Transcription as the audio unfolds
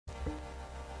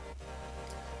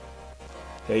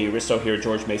Hey, Risto here at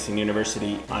George Mason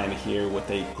University. I'm here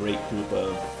with a great group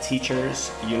of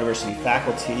teachers, university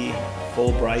faculty,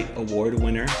 Fulbright Award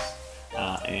winners,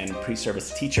 and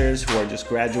pre-service teachers who are just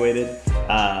graduated.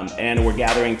 And we're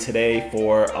gathering today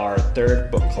for our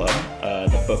third book club.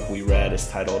 The book we read is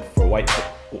titled For White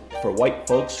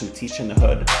Folks Who Teach in the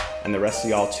Hood, and the rest of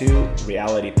y'all too,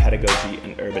 Reality, Pedagogy,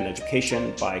 and Urban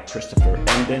Education by Christopher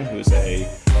Emdin, who's a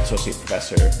associate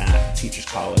professor at Teachers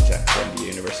College at Columbia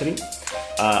University.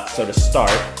 So to start,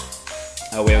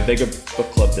 we have a bigger book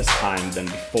club this time than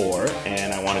before,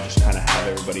 and I want to just kind of have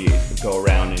everybody go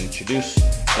around and introduce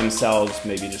themselves,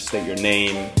 maybe just state your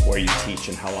name, where you teach,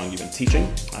 and how long you've been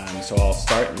teaching. So I'll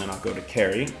start, and then I'll go to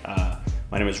Carrie.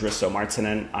 My name is Risto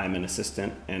Marttinen. I'm an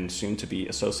assistant and soon-to-be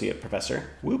associate professor.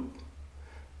 Whoop.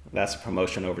 That's a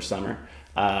promotion over summer.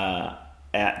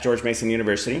 At George Mason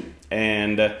University,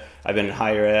 and I've been in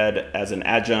higher ed as an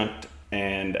adjunct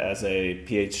and as a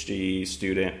PhD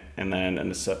student, and then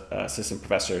an assistant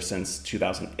professor since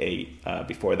 2008.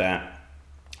 Before that,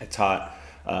 I taught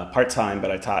part-time,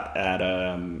 but I taught at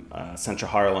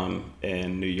Central Harlem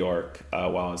in New York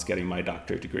while I was getting my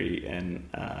doctorate degree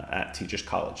at Teachers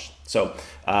College. So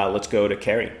let's go to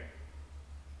Carrie.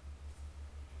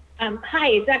 Hi,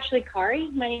 it's actually Kari.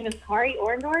 My name is Kari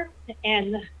Orndorff,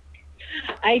 and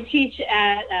I teach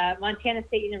at Montana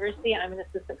State University. I'm an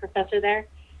assistant professor there.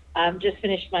 Just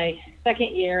finished my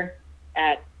second year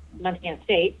at Montana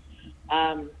State.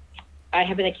 I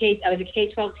was a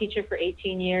K-12 teacher for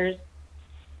 18 years,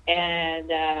 and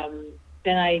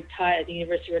then I taught at the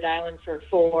University of Rhode Island for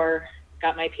 4,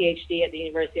 got my PhD at the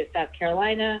University of South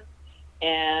Carolina,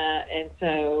 and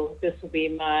so this will be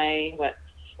my,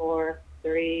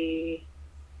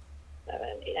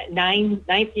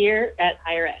 9th year at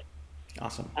higher ed.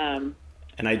 Awesome.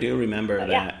 And I do remember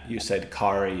that you said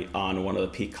Kari on one of the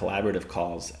Peak Collaborative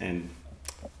calls, and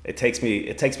it takes me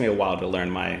a while to learn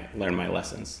my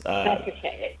lessons. That's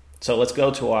okay. So let's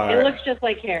go to our. It looks just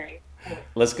like Harry.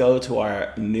 Let's go to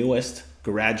our newest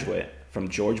graduate from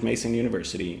George Mason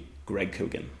University, Greg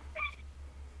Coogan.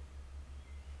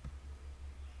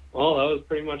 Well, that was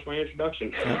pretty much my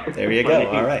introduction. Oh, there you go.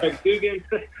 All right. Greg Coogan,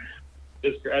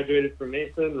 just graduated from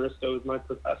Mason. Risto is my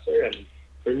professor, and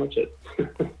pretty much it.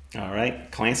 All right.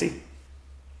 Clancy?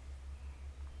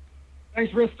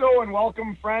 Thanks, Risto, and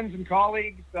welcome, friends and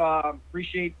colleagues.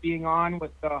 Appreciate being on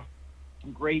with some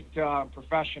great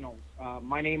professionals.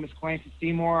 My name is Clancy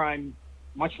Seymour. I'm,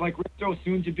 much like Risto,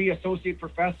 soon to be associate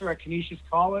professor at Canisius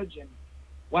College in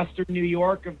Western New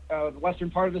York, the western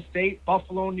part of the state,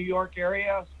 Buffalo, New York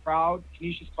area. Proud,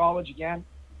 Canisius College again.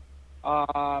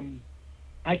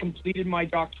 I completed my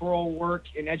doctoral work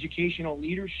in educational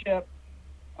leadership.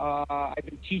 I've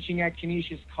been teaching at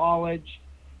Canisius College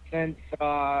since,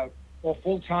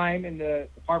 full-time in the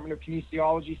Department of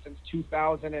Kinesiology since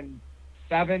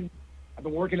 2007. I've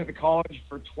been working at the college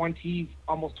for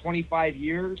almost 25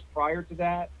 years prior to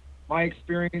that. My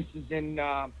experience is in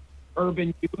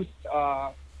urban youth,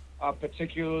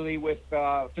 particularly with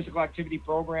physical activity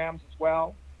programs as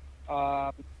well.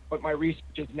 But my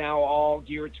research is now all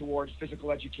geared towards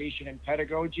physical education and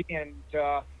pedagogy. And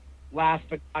last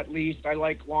but not least, I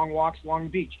like long walks along the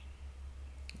beach.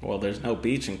 Well, there's no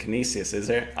beach in Canisius, is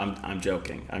there? I'm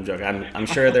joking. I'm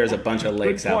sure there's a bunch of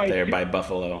lakes out there by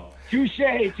Buffalo. Touche.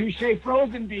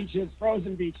 Frozen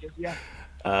beaches, yeah.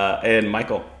 And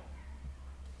Michael.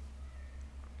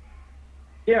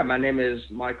 Yeah, my name is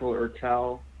Michael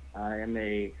Ertel. I am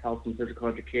a health and physical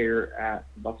educator at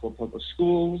Buffalo Public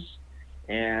Schools,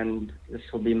 and this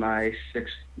will be my 6th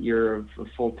year of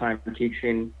full-time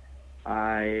teaching.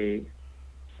 I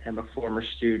am a former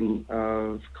student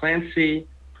of Clancy,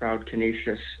 proud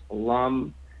Canisius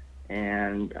alum,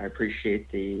 and I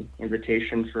appreciate the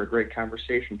invitation for a great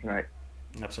conversation tonight.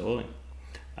 Absolutely.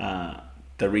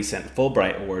 The recent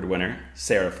Fulbright Award winner,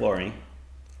 Sarah Flory,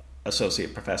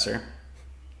 associate professor.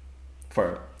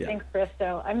 Thanks,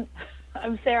 Risto.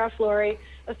 I'm Sarah Flory,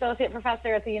 associate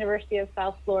professor at the University of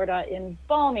South Florida in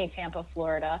balmy Tampa,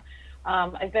 Florida.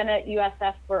 I've been at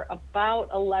USF for about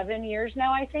 11 years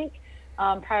now, I think.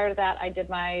 Prior to that, I did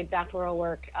my doctoral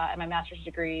work and my master's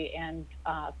degree and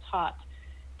taught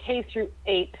K through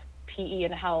 8 PE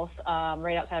and health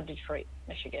right outside of Detroit,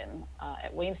 Michigan,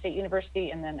 at Wayne State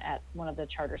University, and then at one of the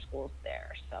charter schools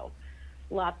there. So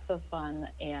lots of fun,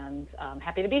 and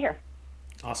happy to be here.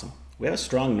 Awesome. We have a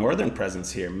strong northern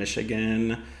presence here.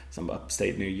 Michigan, some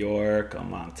upstate New York,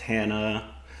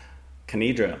 Montana.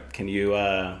 Kenidra, can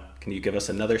you give us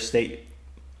another state?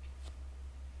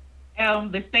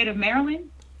 The state of Maryland?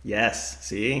 Yes.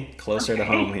 See? Closer to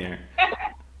home here.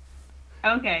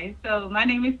 Okay. So my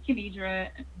name is Kenidra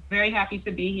Very happy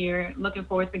to be here. Looking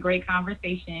forward to a great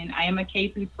conversation. I am a K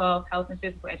through 12 health and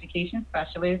physical education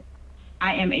specialist.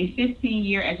 I am a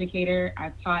 15-year educator.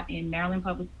 I've taught in Maryland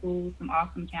public schools, some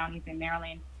awesome counties in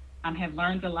Maryland. Have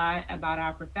learned a lot about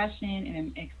our profession, and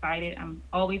I'm excited. I'm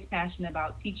always passionate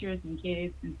about teachers and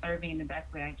kids and serving in the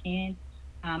best way I can.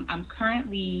 I'm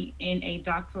currently in a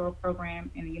doctoral program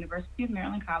in the University of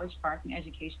Maryland College Park in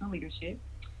educational leadership.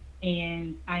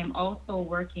 And I am also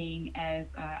working as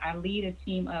I lead a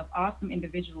team of awesome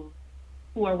individuals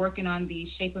who are working on the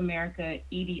Shape America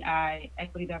EDI,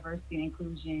 Equity, Diversity, and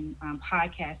Inclusion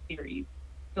podcast series.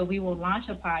 So we will launch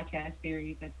a podcast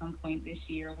series at some point this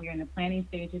year. We're in the planning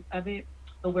stages of it,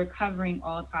 but we're covering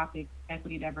all topics,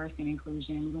 equity, diversity, and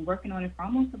inclusion. We've been working on it for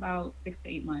almost about 6 to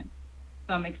 8 months.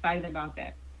 So I'm excited about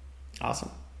that. Awesome.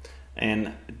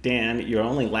 And Dan, you're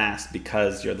only last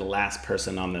because you're the last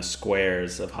person on the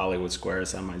squares of Hollywood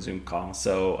Squares on my Zoom call.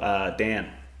 So Dan,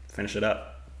 finish it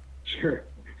up. Sure.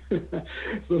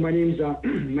 So my name's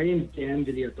Dan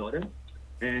Villadora,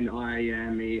 and I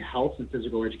am a health and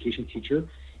physical education teacher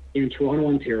in Toronto,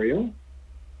 Ontario.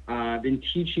 I've been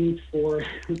teaching for,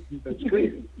 that's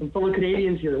great, some fellow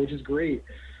Canadians here, which is great.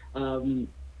 I've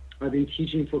been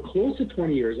teaching for close to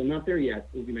 20 years. I'm not there yet.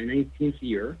 It will be my 19th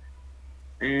year.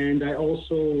 And I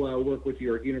also work with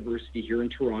York University here in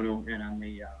Toronto, and I'm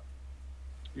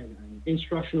an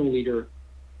instructional leader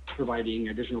providing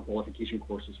additional qualification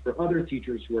courses for other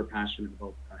teachers who are passionate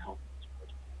about health.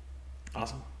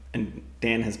 Awesome. And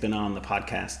Dan has been on the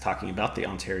podcast talking about the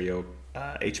Ontario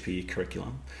HP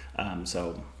curriculum.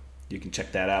 So you can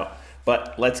check that out.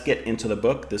 But let's get into the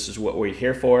book. This is what we're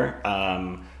here for.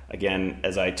 Again,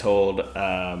 as I told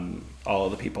all of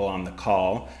the people on the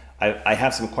call, I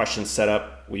have some questions set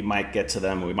up. We might get to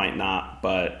them, we might not,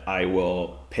 but I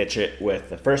will pitch it with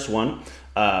the first one,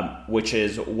 which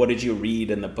is, what did you read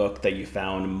in the book that you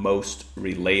found most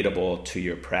relatable to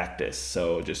your practice?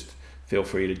 So just feel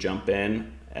free to jump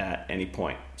in at any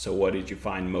point. So what did you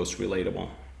find most relatable?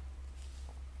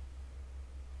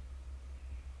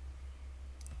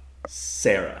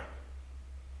 Sarah.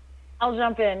 I'll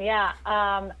jump in, yeah.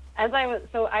 I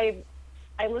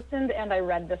listened and I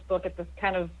read this book at this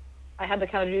kind of, I had to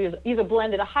kind of use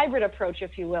a hybrid approach,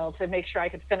 if you will, to make sure I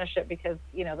could finish it because,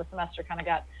 the semester kind of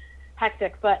got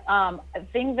hectic. But a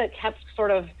thing that kept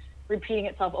sort of repeating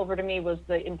itself over to me was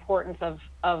the importance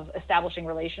of establishing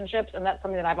relationships. And that's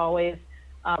something that I've always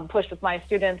pushed with my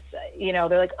students. They're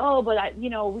like, oh, but we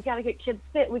got to get kids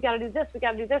fit. We got to do this. We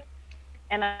got to do this.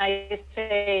 And I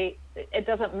say, it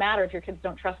doesn't matter if your kids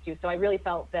don't trust you. So I really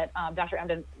felt that Dr.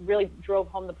 Emden really drove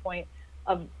home the point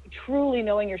of truly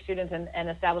knowing your students and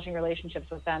establishing relationships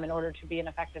with them in order to be an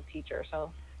effective teacher.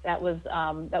 So that was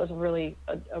a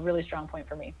really strong point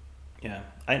for me. Yeah,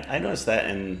 I noticed that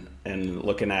in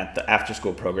looking at the after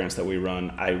school programs that we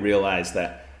run, I realized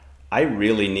that I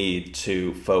really need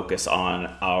to focus on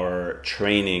our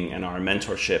training and our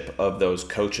mentorship of those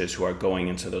coaches who are going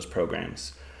into those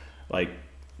programs. Like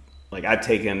I've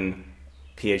taken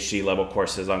PhD level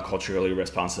courses on culturally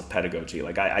responsive pedagogy.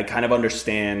 I kind of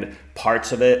understand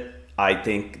parts of it. I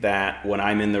think that when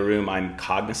I'm in the room, I'm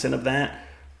cognizant of that,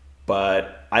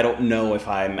 but I don't know if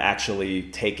I'm actually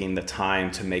taking the time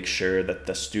to make sure that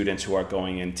the students who are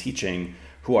going in teaching,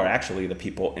 who are actually the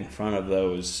people in front of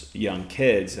those young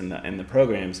kids in the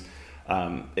programs,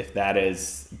 if that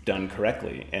is done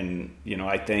correctly. And,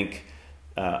 I think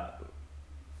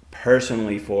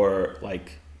personally for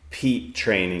PEAT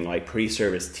training, like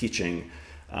pre-service teaching,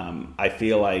 I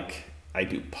feel like I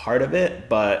do part of it,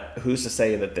 but who's to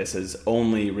say that this is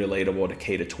only relatable to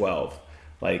K-12?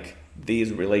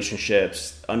 These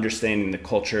relationships, understanding the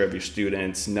culture of your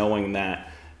students, knowing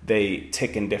that they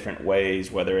tick in different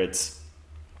ways, whether it's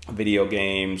video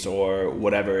games or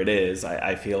whatever it is,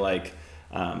 I feel like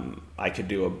I could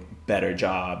do a better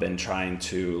job in trying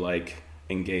to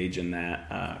engage in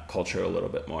that culture a little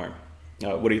bit more.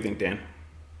 What do you think, Dan?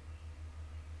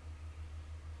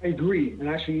 I agree. And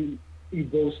actually, you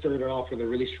both started off with a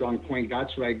really strong point.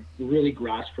 That's what I really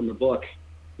grasped from the book.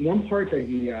 One part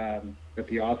that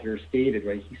the author stated,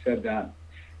 right? He said that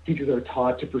teachers are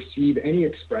taught to perceive any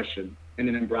expression, and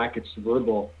then in brackets,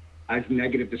 verbal, as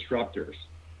negative disruptors,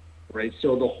 right?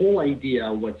 So the whole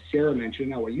idea, what Sarah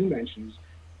mentioned, now what you mentioned, is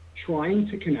trying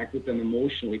to connect with them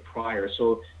emotionally prior.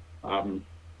 So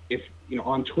if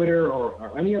on Twitter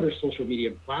or any other social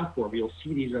media platform, you'll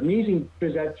see these amazing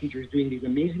phys ed teachers doing these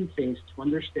amazing things to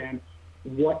understand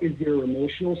what is their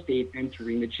emotional state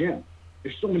entering the gym.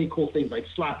 There's so many cool things like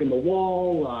slapping the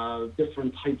wall,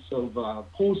 different types of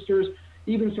posters,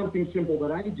 even something simple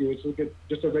that I do is look at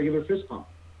just a regular fist pump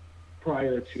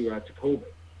prior to COVID.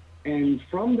 And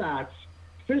from that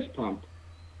fist pump,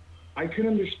 I could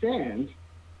understand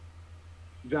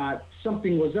that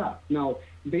something was up. Now,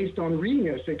 based on reading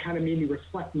this, it kind of made me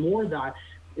reflect more that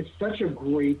it's such a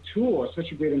great tool,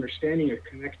 such a great understanding of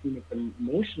connecting with them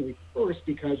emotionally first,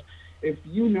 because if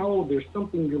you know there's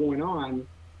something going on,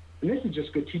 and this is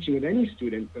just good teaching with any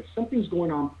student, but if something's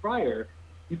going on prior,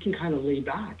 you can kind of lay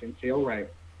back and say, all right,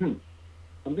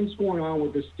 something's going on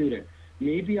with this student.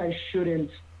 Maybe I shouldn't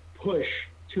push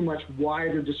too much. Why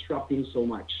they're disrupting so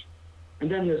much? And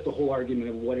then there's the whole argument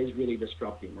of what is really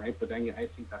disrupting, right? But then I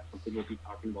think that's something we'll be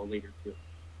talking about later too.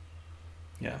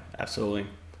 Yeah, absolutely.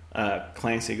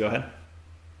 Clancy, go ahead.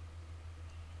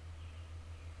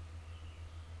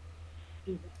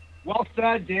 Well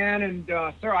said, Dan and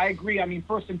Sarah. I agree. I mean,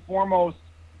 first and foremost,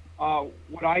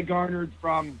 what I garnered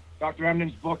from Dr.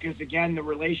 Emden's book is, again, the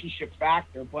relationship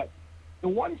factor. But the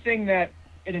one thing that,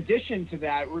 in addition to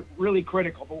that, really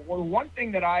critical, but one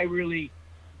thing that really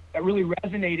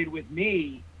resonated with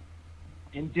me,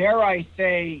 and dare I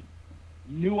say,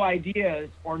 new ideas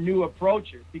or new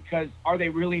approaches, because are they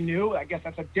really new? I guess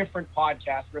that's a different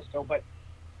podcast, Risto, but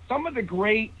some of the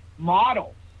great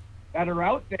models that are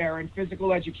out there in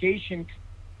physical education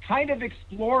kind of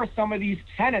explore some of these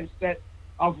tenets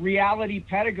of reality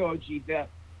pedagogy, the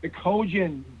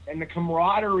cogents and the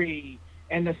camaraderie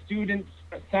and the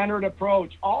student-centered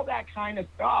approach. All that kind of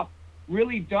stuff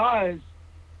really does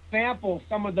sample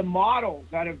some of the models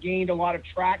that have gained a lot of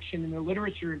traction in the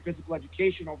literature in physical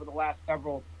education over the last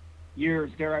several years,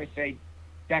 dare I say,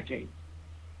 decades.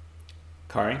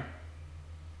 Kari?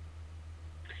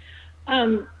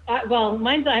 Well,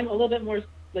 mine's I'm a little bit more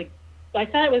I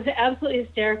thought it was absolutely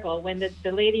hysterical when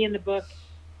the lady in the book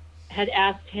had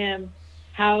asked him,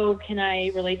 how can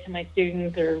I relate to my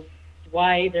students, or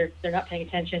why they're not paying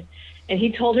attention? And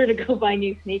he told her to go buy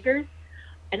new sneakers.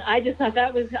 And I just thought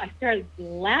I started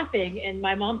laughing, and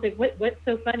my mom said, what's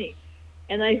so funny?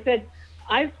 And I said,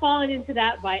 I've fallen into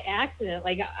that by accident.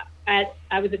 Like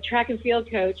I was a track and field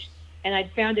coach, and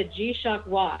I'd found a G-Shock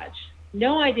watch.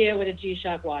 No idea what a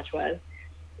G-Shock watch was,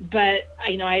 but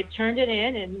I had turned it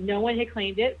in and no one had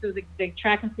claimed it. So the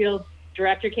track and field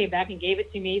director came back and gave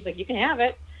it to me. He's like, you can have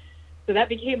it. So that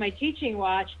became my teaching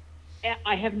watch.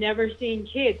 I have never seen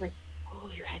kids like, oh,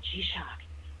 you had G-Shock.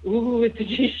 Ooh, it's a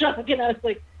G-Shock. And I was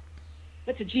like,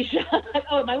 what's a G-Shock?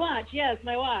 Oh, my watch. Yes,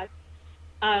 my watch.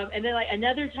 And then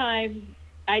another time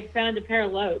I'd found a pair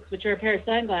of Lokes, which are a pair of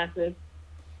sunglasses,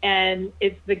 and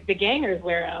it's the gangers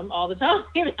wear them all the time.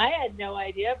 I had no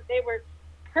idea, but they were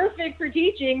perfect for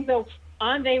teaching. So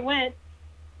on they went,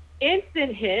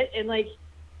 instant hit. And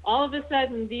all of a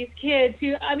sudden these kids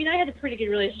who, I had a pretty good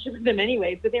relationship with them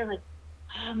anyways, but they were like,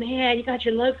 oh man, you got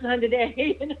your Lokes on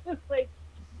today. And it was like,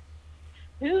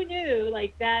 who knew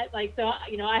that? So,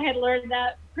 I had learned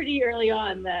that pretty early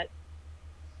on, that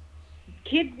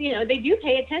kids, they do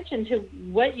pay attention to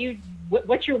what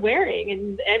you're wearing,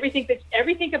 and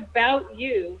everything about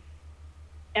you,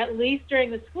 at least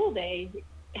during the school day,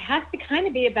 has to kind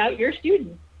of be about your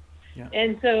students. Yeah.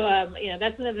 And so,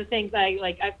 that's one of the things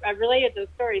I've related those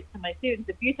stories to my students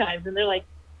a few times, and they're like,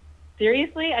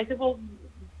 seriously? I said, well,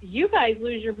 you guys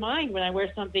lose your mind when I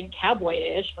wear something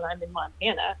cowboy-ish when I'm in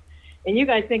Montana. And you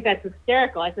guys think that's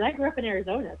hysterical. I said, I grew up in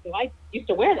Arizona, so I used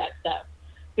to wear that stuff.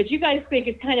 But you guys think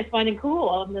it's kind of fun and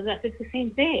cool. And it's the same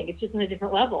thing. It's just on a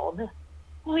different level.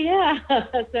 Oh, yeah.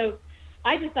 So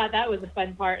I just thought that was a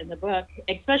fun part in the book,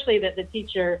 especially that the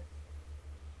teacher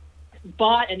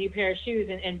bought a new pair of shoes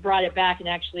and brought it back and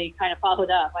actually kind of followed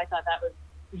up. I thought that was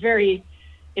very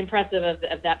impressive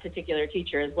of that particular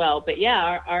teacher as well. But,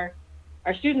 yeah,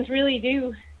 our students really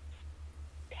do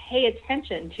pay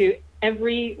attention to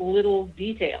every little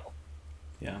detail.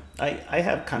 Yeah, I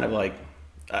have kind of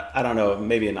I don't know,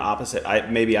 maybe an opposite.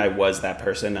 Maybe I was that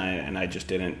person, and I just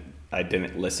didn't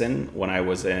listen. When I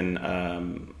was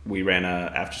in, we ran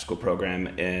a after school program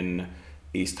in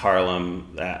East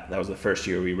Harlem. That was the first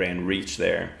year we ran Reach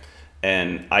there,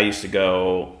 and I used to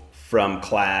go from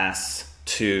class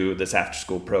to this after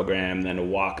school program, then to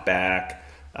walk back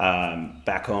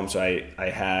home. So I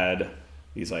had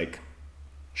these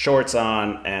shorts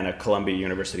on and a Columbia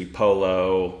University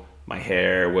polo. My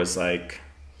hair was like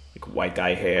white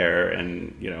guy hair,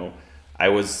 and I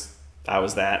was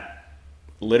that,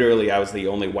 literally I was the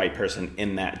only white person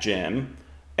in that gym.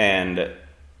 And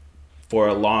for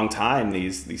a long time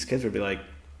these kids would be like,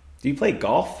 do you play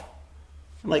golf?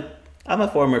 I'm a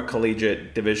former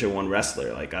collegiate Division I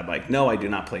wrestler. I'm like, no, I do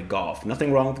not play golf.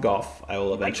 Nothing wrong with golf. I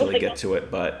will eventually get to it,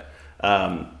 but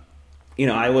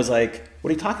I was like, what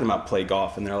are you talking about, play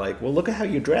golf? And they're like, well, look at how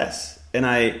you dress. And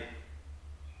I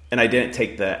didn't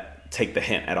take the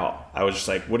hint at all. I was just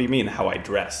like, what do you mean how I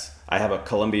dress? I have a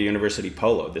Columbia University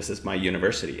polo. This is my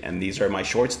university, and these are my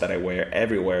shorts that I wear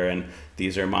everywhere, and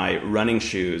these are my running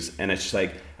shoes. And it's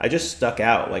like, I just stuck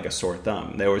out like a sore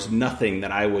thumb. There was nothing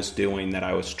that I was doing that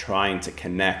I was trying to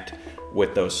connect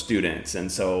with those students.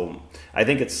 And so I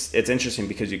think it's interesting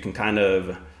because you can kind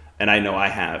of, and I know I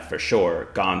have for sure,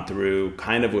 gone through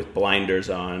kind of with blinders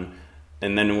on.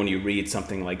 And then when you read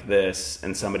something like this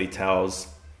and somebody tells,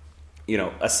 you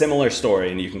know, a similar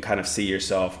story, and you can kind of see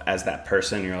yourself as that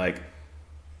person, you're like,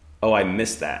 oh, I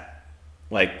missed that.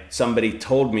 Like somebody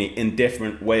told me in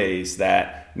different ways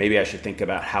that maybe I should think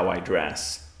about how I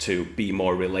dress to be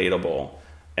more relatable.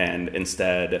 And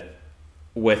instead,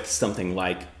 with something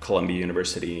like Columbia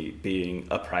University being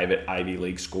a private Ivy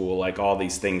League school, like all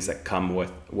these things that come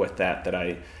with that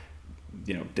I,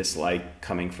 you know, dislike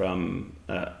coming from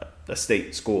a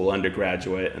state school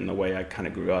undergraduate and the way I kind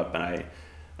of grew up. And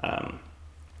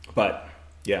but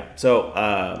yeah,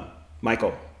 so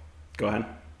Michael, go ahead.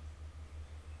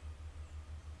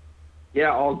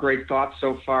 Yeah, all great thoughts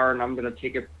so far, and I'm going to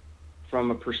take it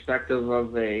from a perspective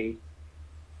of a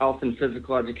health and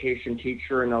physical education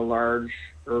teacher in a large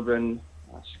urban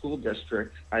school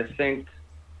district. I think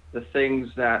the things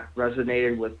that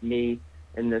resonated with me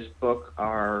in this book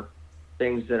are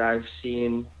things that I've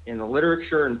seen in the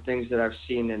literature and things that I've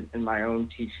seen in my own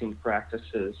teaching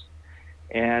practices.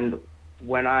 And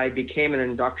when I became an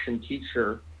induction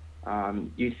teacher,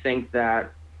 you think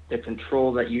that the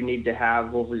control that you need to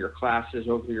have over your classes,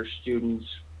 over your students,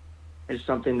 is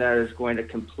something that is going to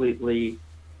completely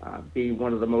be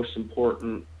one of the most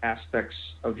important aspects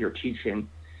of your teaching.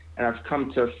 And I've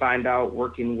come to find out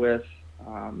working with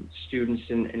students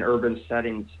in urban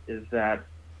settings is that,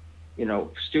 you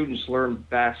know, students learn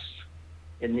best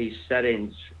in these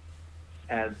settings,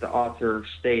 as the author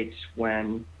states,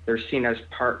 when they're seen as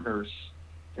partners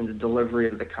in the delivery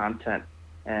of the content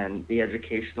and the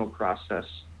educational process.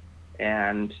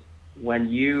 And when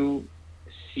you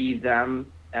see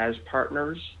them as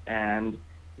partners and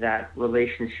that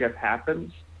relationship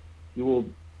happens, you will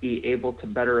be able to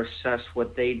better assess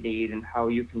what they need and how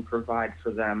you can provide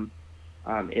for them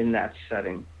in that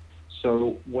setting.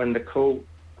 So when the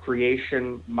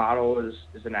co-creation model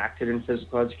is enacted in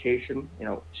physical education, you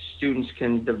know, students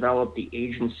can develop the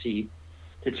agency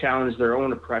to challenge their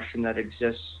own oppression that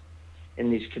exists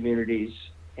in these communities.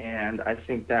 And I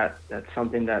think that that's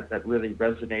something that really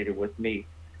resonated with me.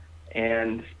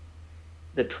 And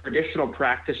the traditional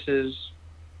practices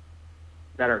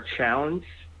that are challenged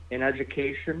in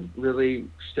education really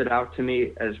stood out to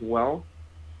me as well,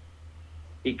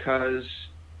 because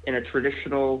in a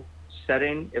traditional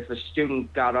setting, if a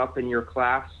student got up in your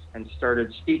class and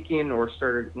started speaking or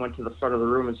went to the front of the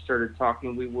room and started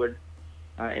talking, we would,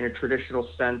 in a traditional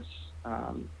sense,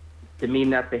 demean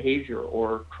that behavior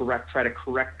or try to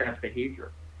correct that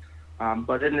behavior.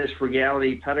 But in this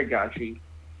reality pedagogy,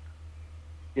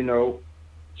 you know,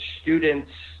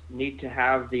 students need to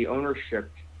have the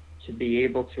ownership to be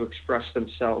able to express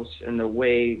themselves in the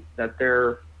way that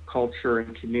their culture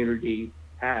and community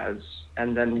has.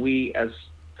 And then we as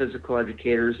physical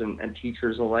educators and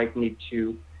teachers alike need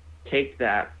to take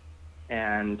that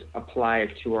and apply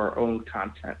it to our own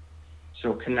content.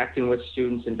 So connecting with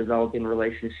students and developing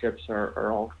relationships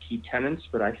are all key tenets,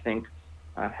 but I think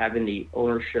having the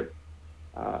ownership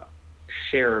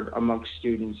shared amongst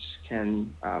students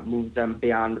can move them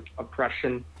beyond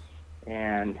oppression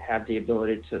and have the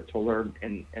ability to learn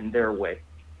in their way.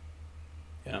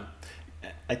 Yeah,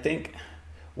 I think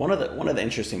one of the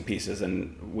interesting pieces,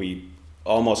 and we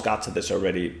almost got to this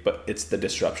already, but it's the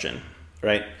disruption,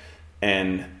 right?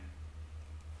 And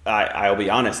I'll be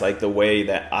honest, like the way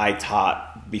that I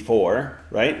taught before,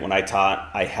 right? When I taught,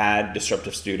 I had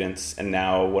disruptive students, and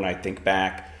now when I think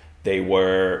back, they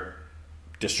were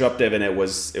disruptive, and it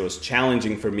was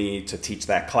challenging for me to teach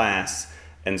that class.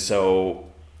 And so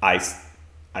I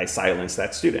silenced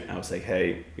that student. I was like,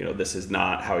 hey, you know, this is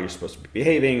not how you're supposed to be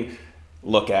behaving.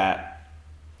 Look at,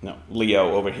 you know,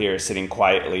 Leo over here sitting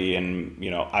quietly. And, you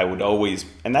know, I would always,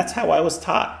 and that's how I was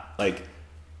taught, like,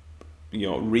 you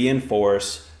know,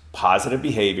 reinforce positive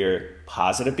behavior.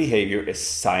 Positive behavior is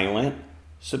silent,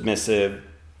 submissive,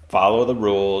 follow the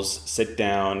rules, sit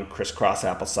down, crisscross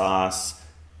applesauce,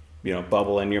 you know,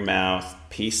 bubble in your mouth,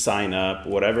 peace sign up,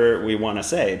 whatever we want to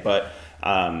say. But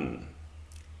I'm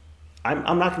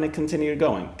not going to continue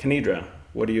going. Kenidra,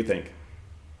 what do you think?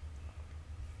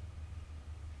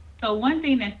 So one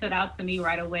thing that stood out to me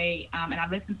right away, and I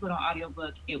listened to it on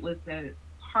audiobook, it was the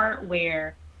part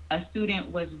where a student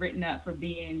was written up for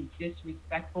being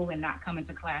disrespectful and not coming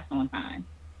to class on time.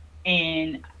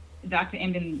 And Dr.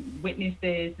 Emden witnessed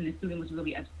this, and the student was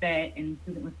really upset, and the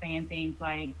student was saying things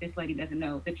like, this lady doesn't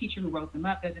know, the teacher who wrote them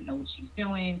up doesn't know what she's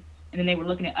doing. And then they were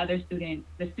looking at other students.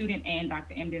 The student and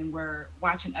Dr. Emden were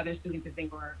watching other students as they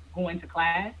were going to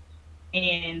class.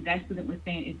 And that student was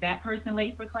saying, is that person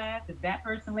late for class? Is that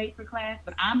person late for class?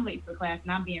 But I'm late for class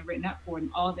and I'm being written up for it,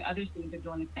 and all the other students are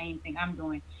doing the same thing I'm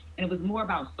doing. And it was more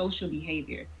about social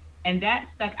behavior. And that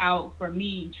stuck out for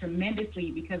me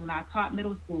tremendously, because when I taught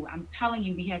middle school, I'm telling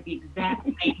you, we had the exact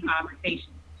same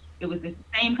conversation. It was the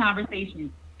same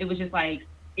conversation. It was just like,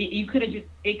 it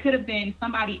could have been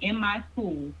somebody in my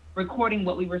school recording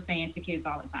what we were saying to kids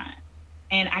all the time.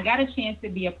 And I got a chance to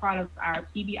be a part of our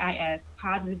PBIS,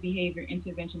 Positive Behavior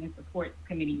Intervention and Support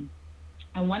Committee.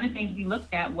 And one of the things we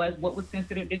looked at was what was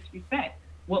considered disrespect,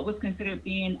 what was considered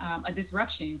being a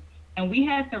disruption. And we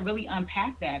had to really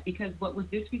unpack that, because what was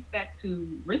disrespect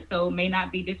to Risto may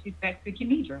not be disrespect to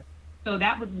Kenedra. So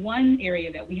that was one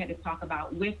area that we had to talk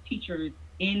about with teachers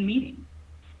in meetings.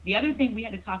 The other thing we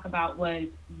had to talk about was,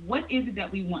 what is it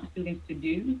that we want students to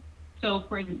do? So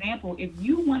for example, if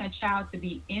you want a child to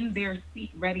be in their seat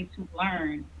ready to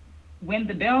learn when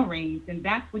the bell rings, then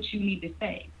that's what you need to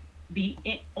say. Be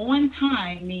on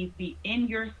time means be in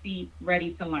your seat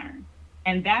ready to learn.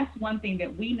 And that's one thing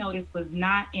that we noticed was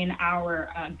not in our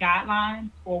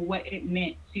guidelines for what it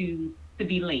meant to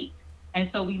be late. And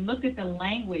so we looked at the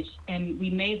language and we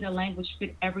made the language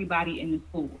fit everybody in the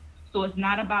school. So it's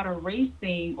not about a race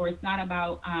thing, or it's not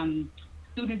about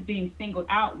students being singled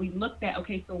out. We looked at,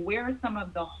 okay, so where are some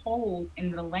of the holes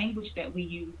in the language that we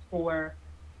use for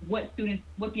what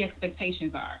the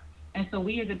expectations are? And so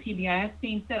we as a PBIS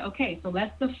team said, okay, so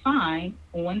let's define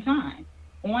on time.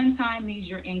 On time means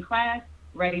you're in class,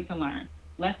 ready to learn.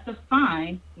 Let's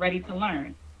define ready to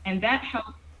learn. And that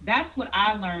helps. That's what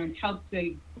I learned, helped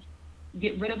to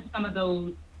get rid of some of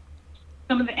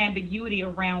the ambiguity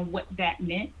around what that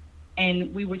meant.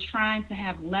 And we were trying to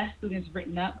have less students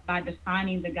written up by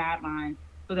defining the guidelines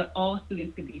so that all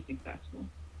students could be successful.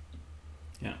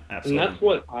 Yeah, absolutely. And that's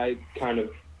what I kind of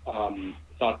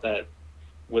thought, that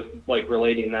with like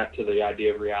relating that to the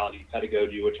idea of reality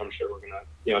pedagogy, which I'm sure we're going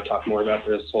to talk more about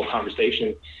for this whole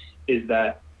conversation, is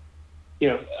that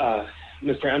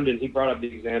Mr. Emden, he brought up the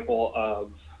example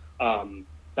of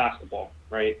basketball,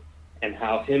 right, and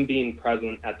how him being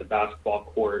present at the basketball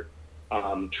court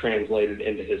translated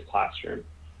into his classroom,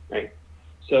 right?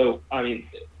 So, I mean,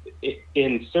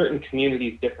 in certain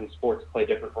communities, different sports play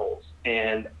different roles.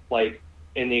 And like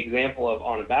in the example of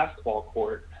on a basketball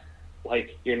court,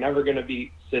 like you're never going to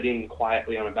be sitting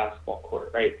quietly on a basketball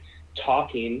court, right?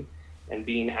 Talking and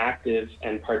being active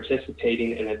and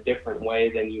participating in a different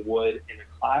way than you would in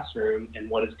a classroom, and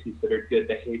what is considered good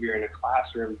behavior in a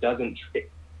classroom doesn't,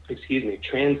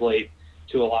 translate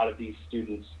to a lot of these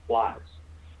students' lives.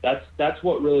 That's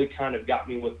what really kind of got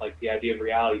me with like the idea of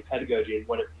reality pedagogy and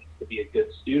what it means to be a good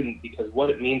student, because what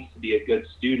it means to be a good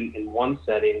student in one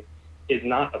setting is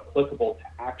not applicable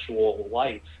to actual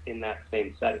life in that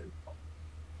same setting.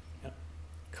 Yeah.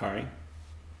 Kari?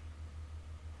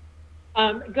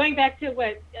 Going back to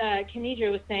what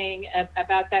Kenedra was saying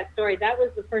about that story, that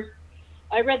was the first,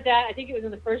 I read that, I think it was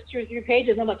in the first 2 or 3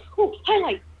 pages, and I'm like, oh,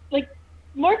 highlight, like,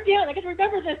 mark down, I got to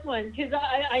remember this one, because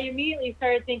I immediately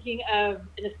started thinking of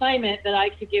an assignment that I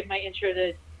could give my intro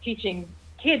to teaching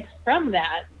kids from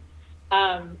that.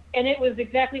 And it was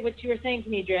exactly what you were saying,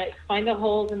 Kenedra, find the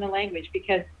holes in the language,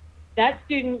 because that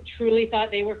student truly thought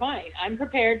they were fine. I'm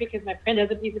prepared because my friend has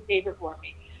a piece of paper for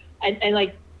me. And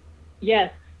like,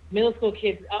 yes, middle school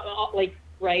kids,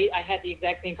 right, I had the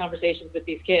exact same conversations with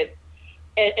these kids.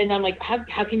 And I'm like,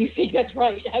 how can you think that's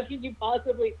right? How can you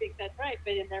possibly think that's right?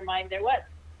 But in their mind, there was.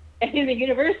 And in the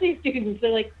university students,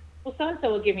 they're like, well,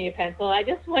 so-and-so will give me a pencil. I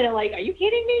just want to, like, are you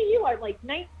kidding me? You are like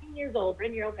 19 years old,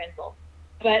 bring your own pencil.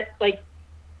 But like,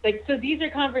 so these are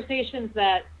conversations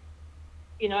that,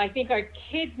 I think our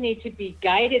kids need to be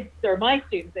guided, or my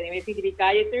students anyway, need to be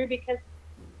guided through, because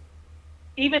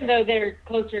even though they're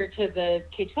closer to the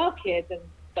K-12 kids, and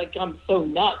like I'm so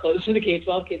not close to the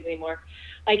K-12 kids anymore,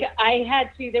 like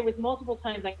there was multiple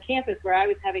times on campus where I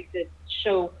was having to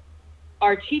show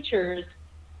our teachers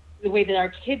the way that our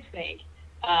kids think.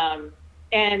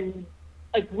 And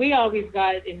like we always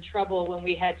got in trouble when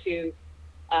we had to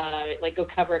go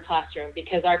cover a classroom,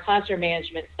 because our classroom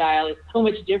management style is so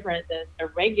much different than a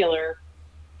regular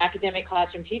academic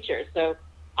classroom teacher. So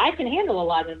I can handle a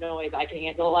lot of noise. I can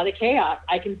handle a lot of chaos.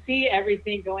 I can see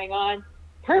everything going on.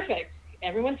 Perfect.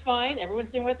 Everyone's fine.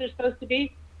 Everyone's doing what they're supposed to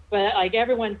be. But like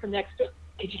everyone from next door,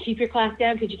 could you keep your class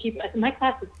down? Could you keep, my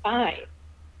class is fine.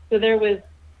 So there was,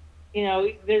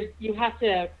 you have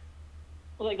to,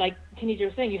 like Kenedra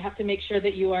was saying, you have to make sure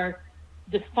that you are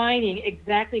defining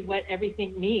exactly what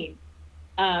everything means.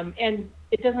 And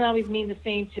it doesn't always mean the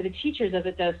same to the teachers as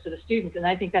it does to the students. And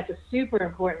I think that's a super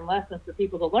important lesson for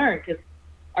people to learn, because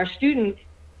our students,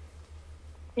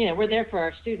 we're there for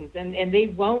our students, and they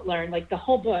won't learn, like this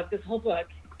whole book,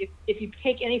 if you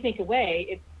take anything away,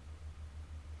 it's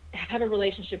have a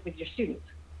relationship with your students.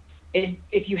 And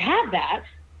if you have that,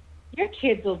 your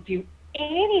kids will do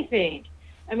anything.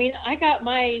 I mean, I got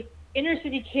my inner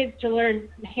city kids to learn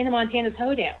Hannah Montana's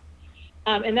Hoedown.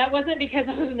 And that wasn't because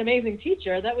I was an amazing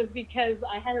teacher. That was because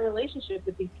I had a relationship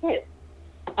with these kids.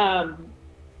 And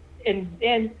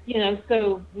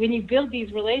so when you build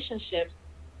these relationships,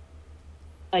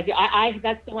 like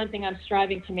that's the one thing I'm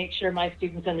striving to make sure my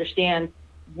students understand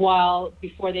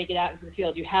before they get out into the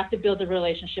field. You have to build a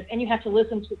relationship, and you have to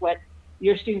listen to what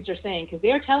your students are saying, because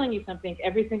they're telling you something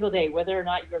every single day. Whether or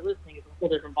not you're listening is a whole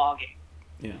different ballgame.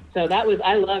 Yeah. So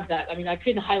I love that. I mean, I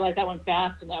couldn't highlight that one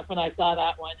fast enough when I saw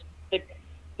that one.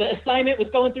 The assignment was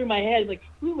going through my head, like,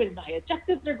 my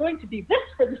objectives are going to be this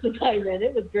for this assignment.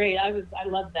 It was great. I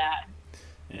love that.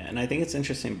 Yeah, and I think it's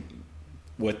interesting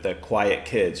with the quiet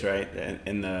kids, right?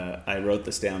 And I wrote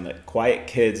this down, that quiet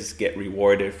kids get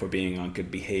rewarded for being on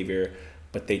good behavior,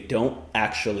 but they don't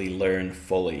actually learn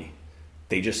fully.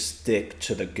 They just stick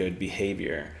to the good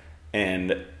behavior.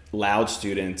 And loud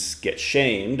students get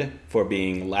shamed for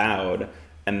being loud,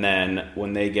 and then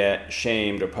when they get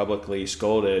shamed or publicly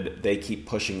scolded, they keep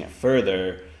pushing it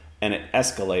further, and it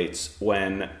escalates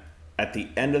when, at the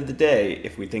end of the day,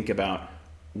 if we think about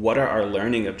what are our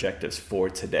learning objectives for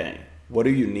today, what do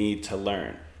you need to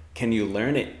learn? Can you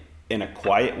learn it in a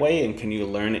quiet way, and can you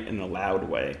learn it in a loud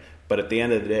way? But at the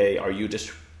end of the day, are you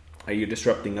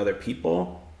disrupting other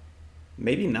people?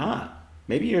 Maybe not.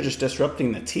 Maybe you're just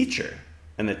disrupting the teacher.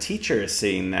 And the teacher is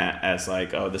seeing that as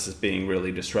like, oh, this is being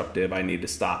really disruptive. I need to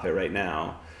stop it right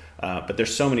now. But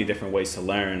there's so many different ways to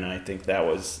learn. And I think that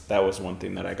was one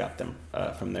thing that I got them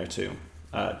from there too.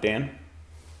 Dan?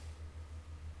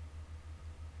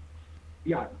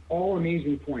 Yeah, all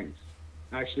amazing points.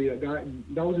 Actually,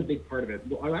 that was a big part of it.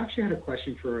 I actually had a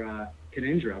question for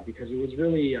Kenindra, because it was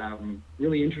really,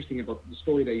 really interesting about the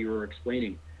story that you were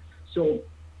explaining. So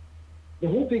the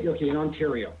whole thing, okay, in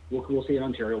Ontario, we'll say in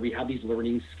Ontario, we have these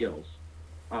learning skills,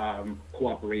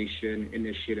 cooperation,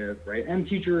 initiative, right? And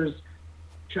teachers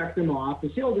check them off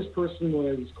and say, oh, this person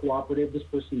was cooperative, this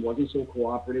person wasn't so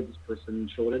cooperative, this person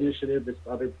showed initiative, this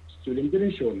other student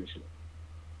didn't show initiative.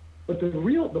 But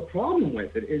the problem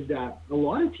with it is that a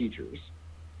lot of teachers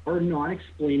are not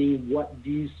explaining what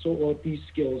these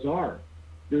skills are.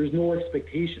 There's no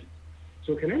expectation.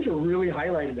 So Kenindra really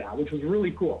highlighted that, which was really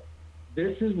cool.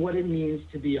 This is what it means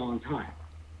to be on time.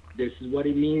 This is what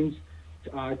it means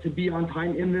to be on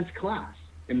time in this class.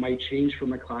 It might change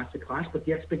from a class to class, but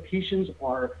the expectations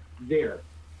are there.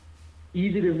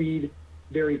 Easy to read,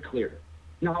 very clear.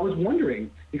 Now, I was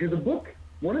wondering, because the book,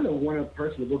 one of the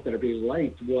parts of the book that I really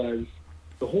liked was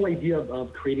the whole idea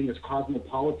of creating this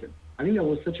cosmopolitan. I think that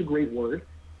was such a great word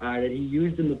that he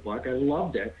used in the book. I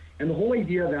loved it. And the whole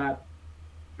idea that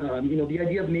the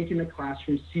idea of making the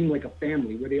classroom seem like a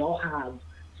family where they all have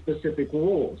specific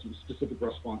roles and specific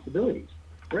responsibilities.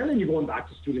 Rather than you going back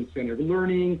to student-centered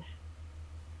learning,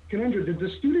 Kenindra, did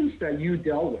the students that you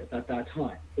dealt with at that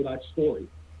time for that story,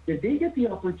 did they get the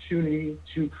opportunity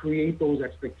to create those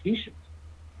expectations?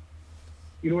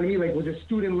 You know what I mean? Like, was it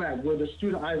student-led? Were the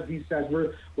student, as he says,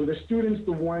 were the students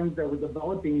the ones that were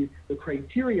developing the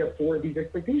criteria for these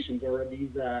expectations, or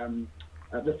these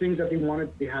the things that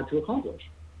they had to accomplish?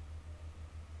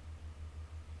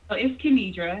 So it's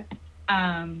Kenindra.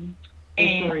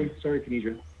 Sorry,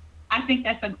 Kenindra. I think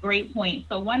that's a great point.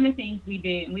 So one of the things we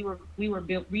did, and we were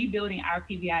rebuilding our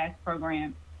PBIS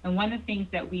program, and one of the things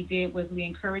that we did was we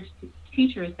encouraged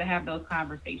teachers to have those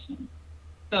conversations.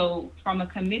 So from a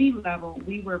committee level,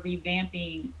 we were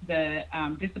revamping the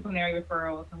disciplinary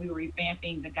referrals, and we were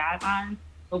revamping the guidelines,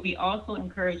 but we also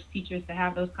encouraged teachers to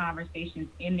have those conversations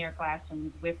in their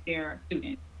classrooms with their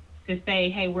students to say,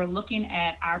 hey, we're looking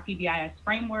at our PBIS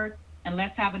framework, and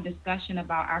let's have a discussion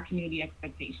about our community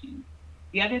expectations.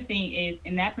 The other thing is,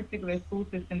 in that particular school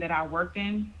system that I worked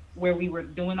in, where we were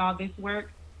doing all this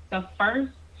work, the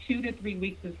first 2 to 3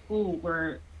 weeks of school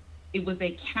it was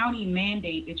a county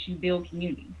mandate that you build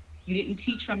community. You didn't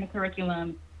teach from the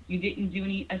curriculum. You didn't do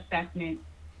any assessments.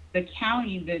 The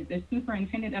county, the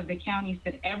superintendent of the county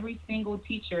said every single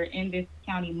teacher in this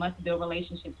county must build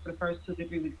relationships for the first 2 to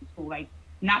 3 weeks of school. Like,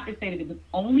 not to say that it was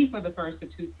only for the first 2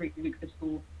 to 3 weeks of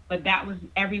school, but that was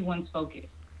everyone's focus.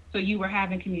 So you were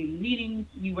having community meetings,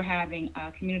 you were having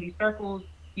community circles,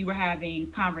 you were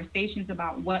having conversations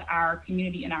about what our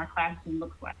community and our classroom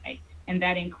looks like. and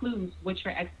that includes what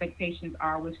your expectations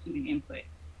are with student input.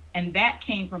 And that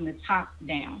came from the top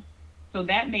down. So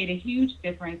that made a huge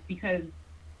difference because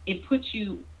it puts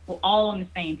you all on the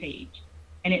same page.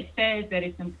 And it says that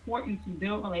it's important to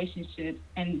build relationships,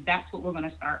 and that's what we're going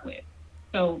to start with.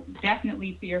 So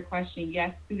definitely to your question,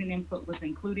 yes, student input was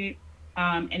included,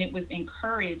 and it was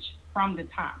encouraged from the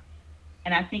top.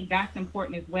 And I think that's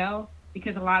important as well,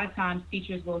 because a lot of times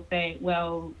teachers will say,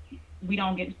 well, we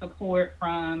don't get support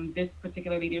from this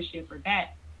particular leadership or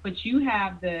that, but you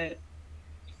have the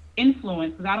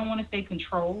influence, because I don't want to say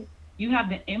control, you have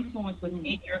the influence within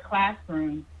your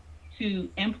classroom to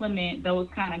implement those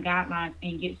kind of guidelines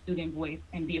and get student voice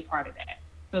and be a part of that.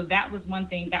 So that was one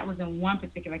thing, that was in one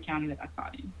particular county that I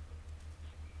taught in.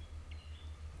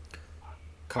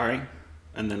 Kari,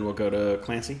 and then we'll go to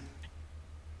Clancy.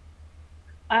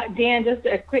 Dan, just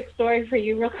a quick story for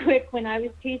you real quick. When I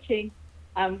was teaching,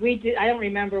 I don't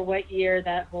remember what year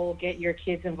that whole get your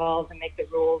kids involved and make the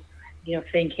rules,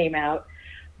 thing came out.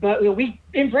 But we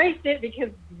embraced it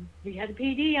because we had a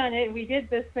PD on it and we did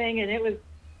this thing, and it was,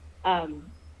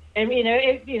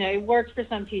 it worked for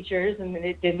some teachers and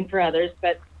it didn't for others,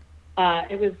 but I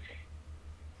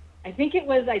think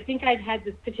I'd had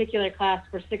this particular class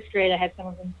for 6th grade. I had some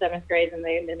of them 7th grade, and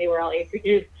they were all 8th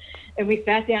graders. And we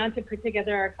sat down to put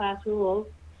together our class rules.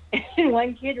 And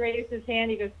one kid raised his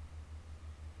hand. He goes,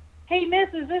 "Hey,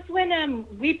 miss, is this when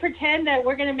we pretend that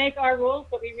we're going to make our rules,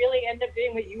 but we really end up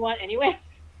doing what you want anyway?"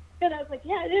 And I was like,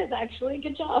 "Yeah, it is actually.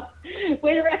 Good job.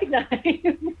 Way to recognize."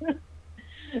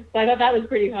 So I thought that was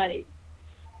pretty funny.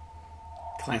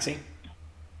 Clancy?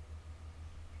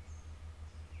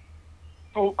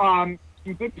 So, some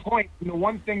good points.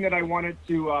 One thing that I wanted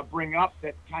to bring up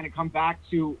that kind of come back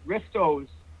to Risto's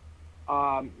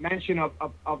mention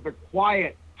of the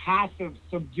quiet, passive,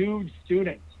 subdued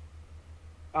student,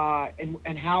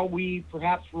 and how we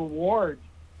perhaps reward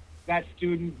that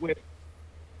student with,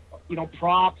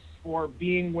 props for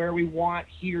being where we want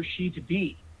he or she to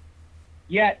be.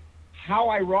 Yet, how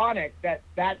ironic that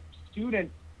that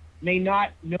student may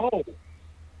not know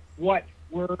what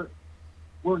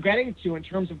we're getting to in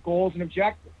terms of goals and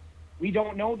objectives. We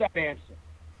don't know that answer.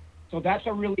 So that's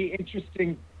a really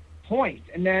interesting point.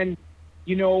 And then,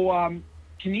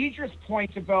 Kanidra's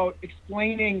point about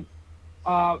explaining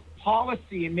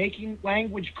policy and making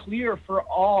language clear for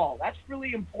all, that's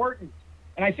really important.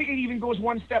 And I think it even goes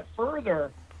one step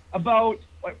further about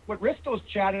what Risto's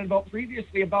chatted about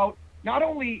previously, about not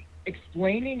only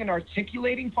explaining and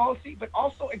articulating policy, but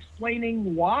also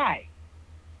explaining why.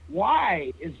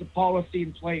 Why is the policy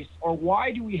in place, or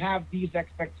why do we have these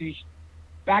expectations?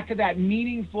 Back to that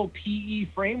meaningful PE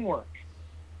framework.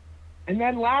 And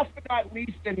then last but not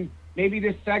least, and maybe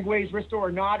this segues Risto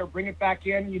or not, or bring it back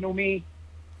in, you know me,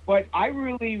 but I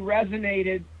really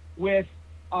resonated with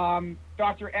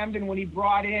Dr. Emden when he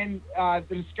brought in the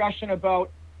discussion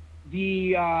about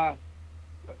the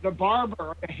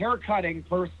barber, the haircutting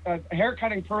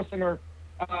person, or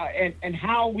and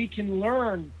how we can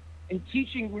learn. In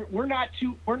teaching, we're not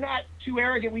too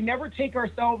arrogant. We never take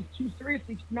ourselves too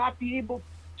seriously to not be able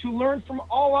to learn from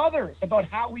all others about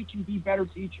how we can be better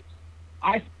teachers.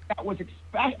 I think that was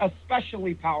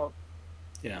especially powerful.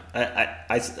 Yeah,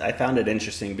 I found it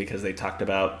interesting because they talked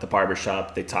about the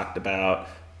barbershop, they talked about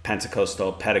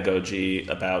Pentecostal pedagogy,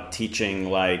 about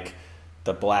teaching like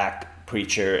the black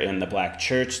preacher in the black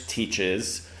church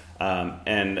teaches,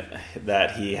 and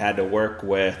that he had to work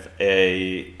with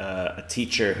a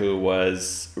teacher who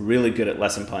was really good at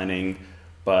lesson planning,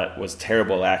 but was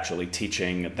terrible actually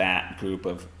teaching that group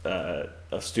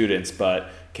of students, but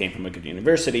came from a good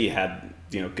university, had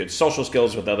good social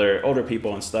skills with other older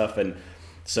people and stuff, and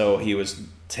so he was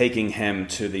taking him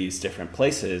to these different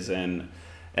places, and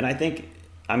I think,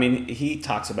 he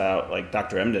talks about, like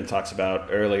Dr. Emden talks about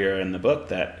earlier in the book,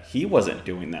 that he wasn't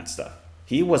doing that stuff.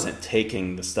 He wasn't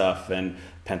taking the stuff and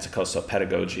Pentecostal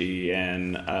pedagogy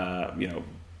and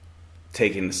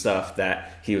taking the stuff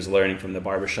that he was learning from the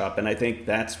barbershop, and I think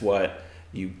that's what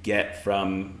you get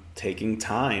from taking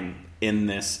time in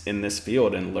this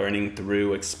field and learning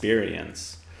through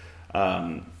experience.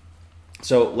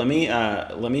 So let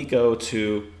me go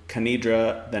to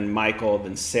Kanidra, then Michael,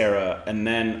 then Sarah, and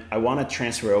then I want to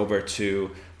transfer over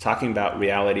to talking about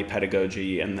reality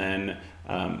pedagogy, and then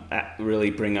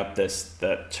really bring up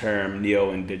the term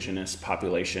neo-indigenous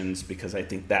populations, because I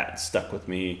think that stuck with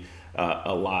me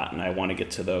a lot, and I want to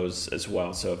get to those as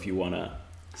well. So if you want to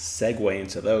segue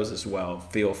into those as well,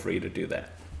 feel free to do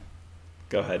that.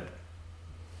 Go ahead.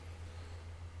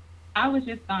 I was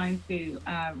just going to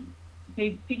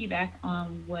piggyback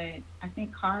on what I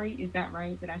think Kari, is that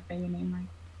right? Did I say your name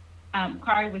right?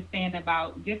 Kari was saying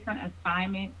about different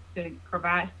assignments to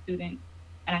provide students,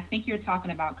 and I think you're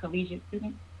talking about collegiate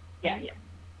students? Yeah.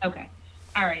 Okay.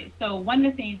 All right. So one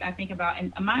of the things I think about,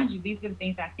 and mind you, these are the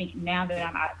things I think now that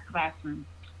I'm out of the classroom.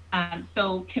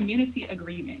 So community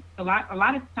agreement. A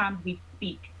lot of times we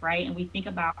speak, right, and we think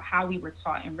about how we were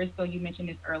taught. And Risto, you mentioned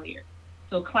this earlier.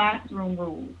 So classroom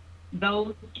rules,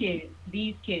 those kids,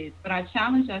 these kids. But I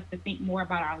challenge us to think more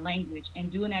about our language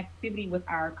and do an activity with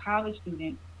our college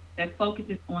students that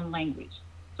focuses on language.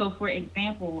 So for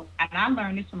example, and I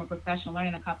learned this from a professional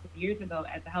learning a couple of years ago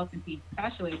as a health and peace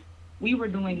specialist, we were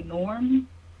doing norms,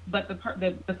 but the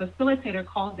facilitator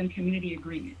called them community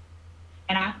agreements.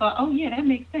 And I thought, oh yeah, that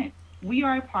makes sense. We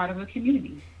are a part of a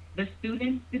community. The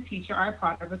students, the teacher are a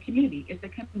part of a community. It's a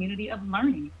community of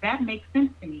learning. That makes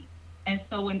sense to me. And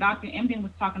so when Dr. Emden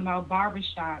was talking about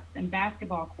barbershops and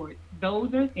basketball courts,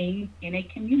 those are things in a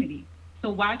community.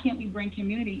 So why can't we bring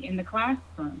community in the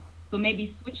classroom? So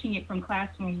maybe switching it from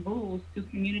classroom rules to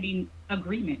community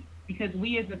agreement, because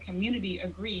we as a community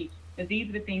agree that these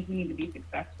are the things we need to be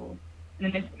successful.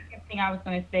 And then the second thing I was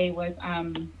going to say was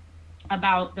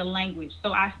about the language.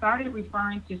 So I started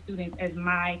referring to students as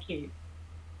my kids,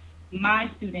 my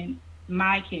students,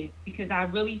 my kids, because I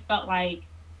really felt like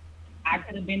I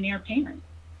could have been their parent.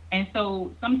 And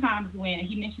so sometimes when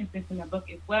he mentions this in the book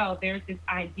as well, there's this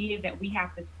idea that we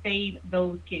have to save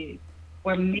those kids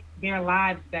or make their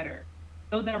lives better.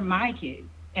 Those are my kids.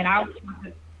 And I would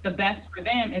want the best for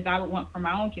them as I would want for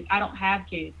my own kids. I don't have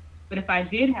kids, but if I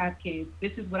did have kids,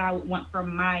 this is what I would want for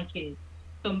my kids.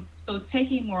 So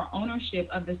taking more ownership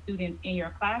of the students in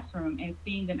your classroom and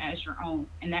seeing them as your own.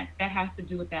 And that has to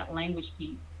do with that language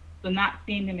piece. So not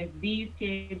seeing them as these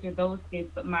kids or those kids,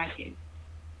 but my kids.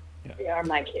 Yeah. They are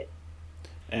my kids.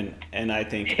 And I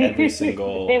think every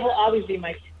single they will always be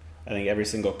my kids. I think every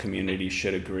single community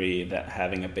should agree that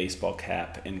having a baseball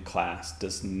cap in class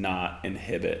does not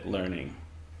inhibit learning.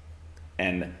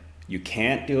 And you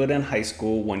can't do it in high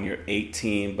school when you're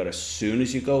 18, but as soon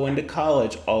as you go into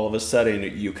college, all of a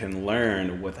sudden you can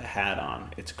learn with a hat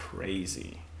on. It's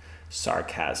crazy.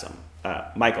 Sarcasm.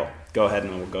 Michael, go ahead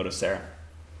and we'll go to Sarah.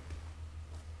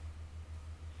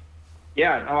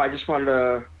 Yeah, no, I just wanted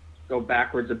to go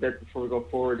backwards a bit before we go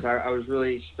forwards. I was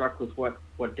really struck with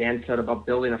what Dan said about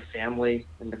building a family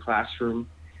in the classroom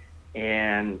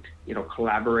and,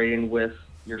 collaborating with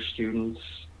your students.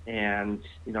 And,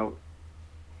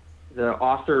 the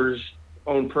author's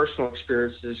own personal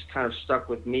experiences kind of stuck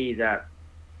with me that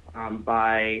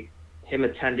by him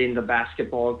attending the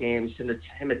basketball games and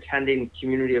him attending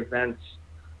community events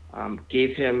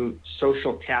gave him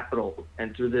social capital.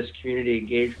 And through this community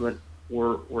engagement,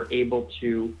 we're able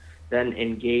to then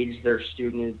engage their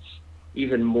students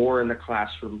even more in the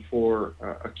classroom for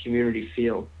a community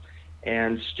feel.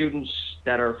 And students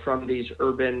that are from these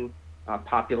urban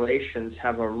populations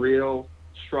have a real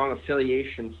strong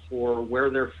affiliation for where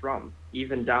they're from,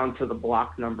 even down to the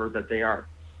block number that they are.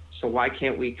 So why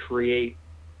can't we create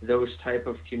those type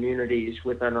of communities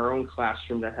within our own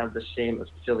classroom that have the same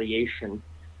affiliation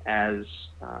as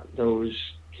those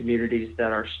communities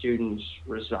that our students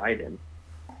reside in?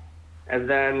 And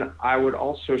then I would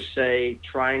also say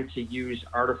trying to use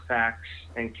artifacts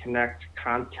and connect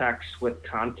context with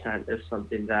content is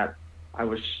something that I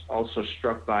was also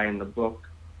struck by in the book,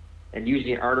 and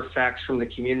using artifacts from the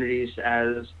communities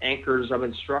as anchors of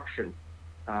instruction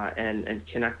and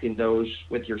connecting those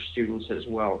with your students as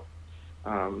well.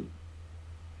 That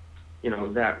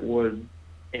would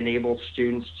enable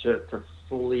students to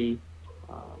fully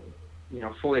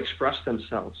express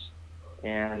themselves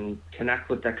and connect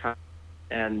with that content,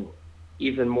 and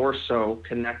even more so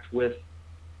connect with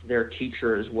their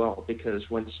teacher as well, because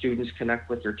when students connect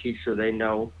with their teacher, they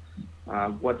know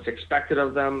what's expected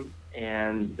of them,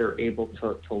 and they're able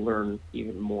to learn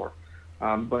even more.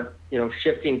 But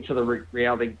shifting to the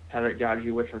reality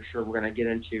pedagogy, which I'm sure we're going to get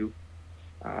into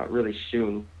really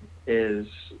soon, is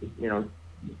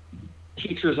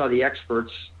teachers are the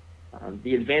experts.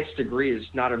 The advanced degree is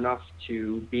not enough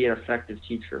to be an effective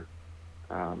teacher.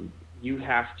 You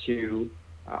have to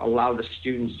allow the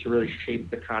students to really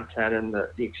shape the content and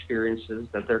the experiences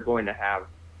that they're going to have.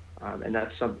 And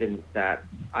that's something that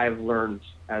I've learned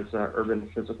as an urban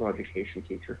physical education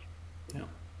teacher.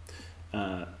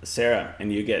 Yeah. Sarah,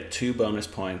 and you get 2 bonus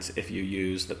points if you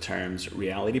use the terms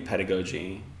reality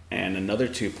pedagogy, and another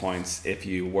 2 points if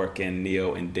you work in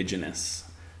neo-indigenous.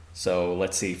 So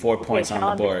let's see, 4 points on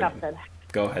the board. Accepted.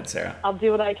 Go ahead, Sarah. I'll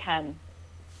do what I can.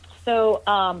 So,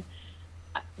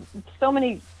 so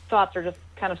many thoughts are just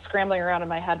kind of scrambling around in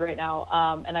my head right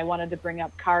now. And I wanted to bring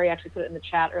up, Kari actually put it in the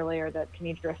chat earlier that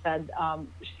Kenitra said,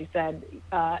 she said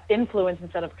influence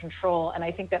instead of control. And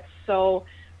I think that's so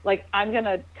like, I'm going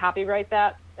to copyright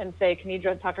that and say,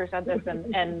 Kenedra Tucker said this,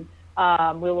 and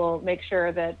we will make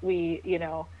sure that we,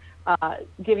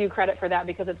 give you credit for that,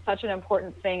 because it's such an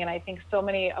important thing. And I think so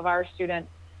many of our students,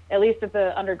 at least at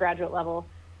the undergraduate level,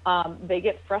 they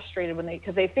get frustrated when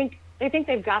because they think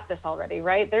they've got this already,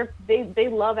 right? They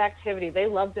love activity, they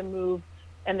love to move,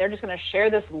 and they're just going to share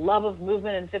this love of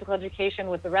movement and physical education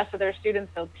with the rest of their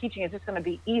students. So teaching is just going to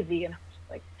be easy. And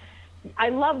like, I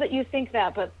love that you think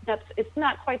that, but it's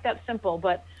not quite that simple.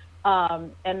 But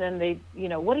and then they,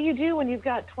 what do you do when you've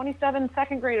got 27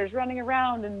 second graders running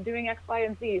around and doing X, Y,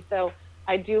 and Z? So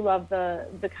I do love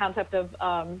the concept of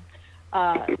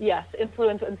yes,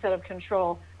 influence instead of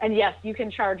control. And yes, you can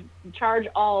charge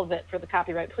all of it for the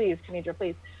copyright, please, Kenedra,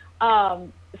 please.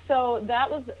 So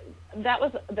that was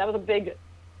a big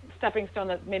stepping stone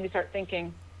that made me start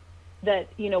thinking that,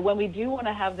 when we do want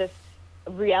to have this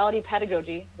reality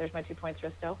pedagogy, there's my 2 points,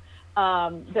 Risto,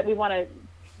 that we want to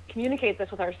communicate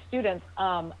this with our students.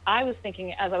 I was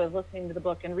thinking, as I was listening to the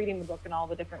book and reading the book in all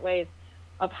the different ways,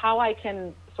 of how I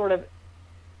can sort of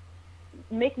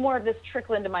make more of this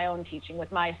trickle into my own teaching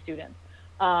with my students.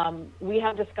 We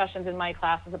have discussions in my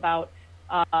classes about,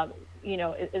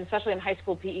 especially in high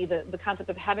school PE, the concept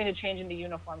of having to change into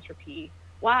uniforms for PE.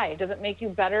 Why? Does it make you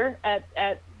better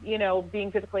at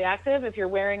being physically active if you're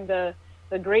wearing the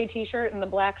gray t-shirt and the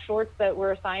black shorts that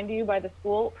were assigned to you by the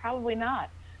school? Probably not.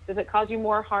 Does it cause you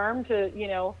more harm to,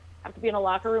 have to be in a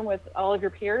locker room with all of your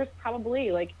peers?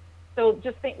 Probably. So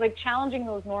just think, challenging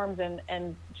those norms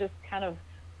and just kind of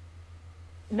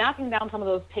knocking down some of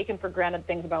those taken for granted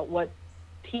things about what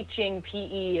teaching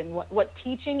PE and what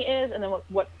teaching is, and then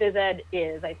what phys ed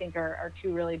is, I think are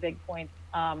two really big points.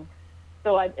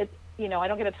 So I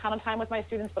don't get a ton of time with my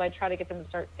students, but I try to get them to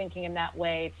start thinking in that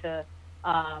way to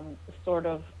sort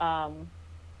of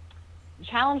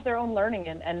challenge their own learning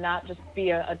and not just be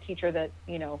a teacher that,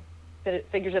 that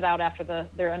figures it out after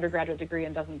their undergraduate degree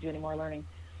and doesn't do any more learning.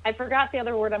 I forgot the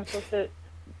other word I'm supposed to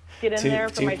get in there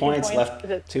for my 2 points.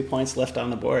 Left, 2 points left on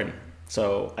the board.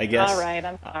 So I guess. All right,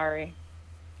 I'm sorry.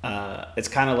 It's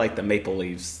kind of like the Maple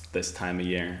Leafs this time of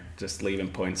year, just leaving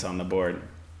points on the board.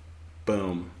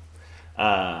 Boom.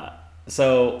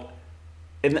 So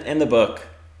in the book,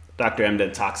 Dr.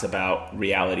 Emden talks about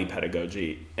reality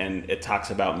pedagogy, and it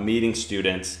talks about meeting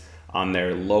students on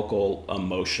their local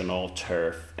emotional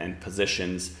turf and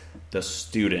positions the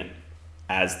student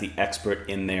as the expert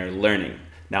in their learning.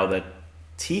 Now, the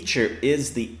teacher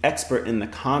is the expert in the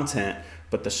content,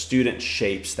 but the student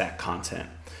shapes that content.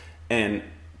 And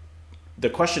the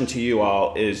question to you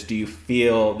all is, do you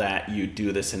feel that you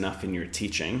do this enough in your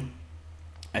teaching?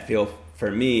 I feel for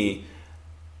me,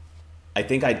 I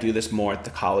think I do this more at the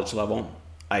college level.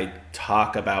 I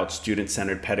talk about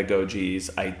student-centered pedagogies.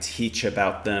 I teach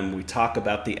about them. We talk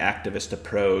about the activist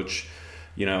approach.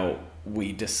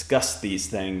 We discuss these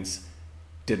things.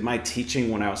 Did my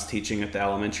teaching when I was teaching at the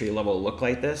elementary level look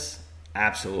like this?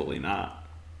 Absolutely not.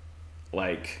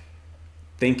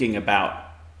 Thinking about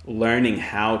learning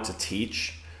how to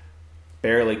teach,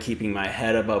 barely keeping my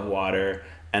head above water,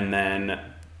 and then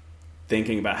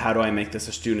thinking about how do I make this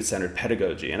a student-centered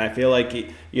pedagogy. And I feel like,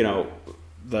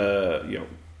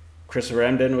 Christopher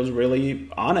Emden was really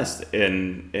honest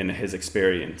in his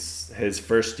experience. His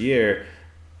first year,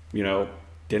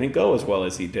 didn't go as well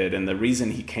as he did. And the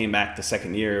reason he came back the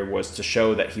second year was to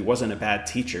show that he wasn't a bad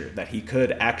teacher, that he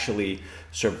could actually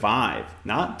survive,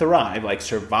 not thrive,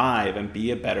 survive and be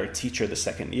a better teacher the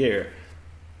second year.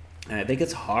 And I think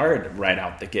it's hard right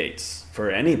out the gates for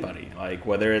anybody,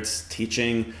 whether it's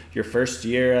teaching your first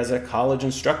year as a college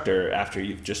instructor after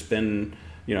you've just been,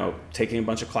 taking a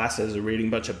bunch of classes or reading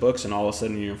a bunch of books, and all of a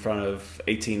sudden you're in front of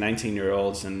 18,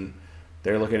 19-year-olds and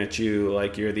they're looking at you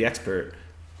like you're the expert.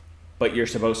 But you're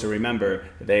supposed to remember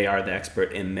they are the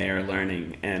expert in their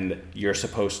learning, and you're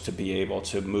supposed to be able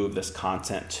to move this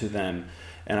content to them.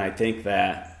 And I think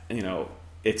that,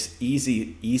 it's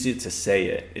easy to say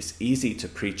it. It's easy to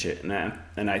preach it.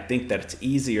 And I think that it's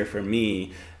easier for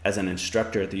me as an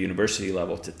instructor at the university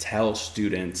level to tell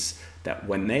students that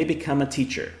when they become a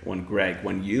teacher,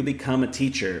 when you become a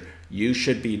teacher, you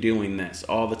should be doing this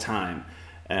all the time.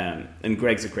 And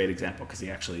Greg's a great example because he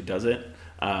actually does it.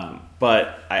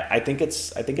 But I think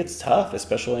it's tough,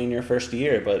 especially in your first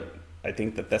year. But I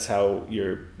think that's how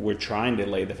we're trying to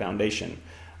lay the foundation.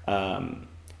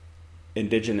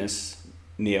 Indigenous,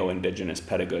 neo-indigenous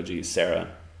pedagogy. Sarah,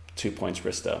 2 points,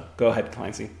 Risto. Go ahead,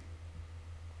 Clancy.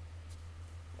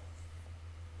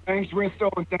 Thanks,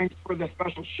 Risto, and thanks for the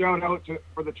special shout out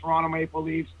for the Toronto Maple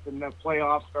Leafs and the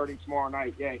playoffs starting tomorrow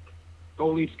night. Yay, go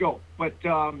Leafs, go! But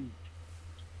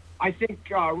I think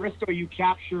Risto, you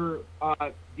capture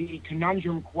the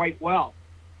conundrum quite well.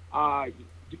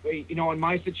 In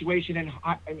my situation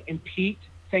in Pete,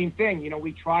 same thing.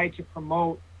 We try to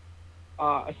promote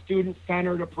a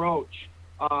student-centered approach.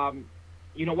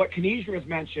 What Kinesia has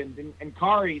mentioned, and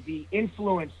Kari, the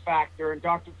influence factor, and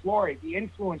Dr. Flory, the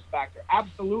influence factor,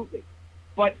 absolutely.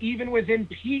 But even within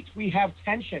Pete, we have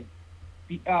tension.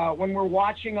 When we're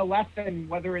watching a lesson,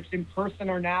 whether it's in person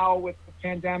or now with the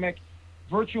pandemic,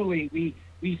 virtually,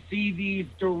 we see these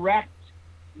direct,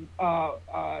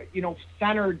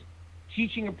 centered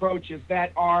teaching approaches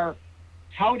that are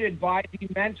touted by the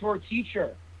mentor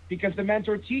teacher, because the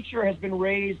mentor teacher has been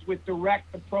raised with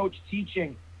direct approach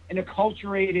teaching and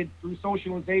acculturated through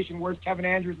socialization. Where's Kevin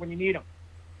Andrews when you need him?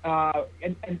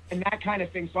 And that kind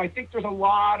of thing. So I think there's a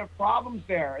lot of problems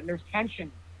there, and there's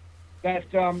tension that,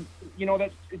 that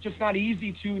it's just not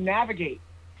easy to navigate.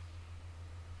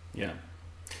 Yeah.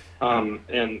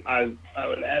 And I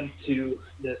would add to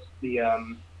this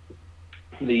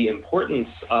the importance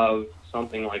of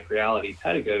something like reality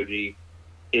pedagogy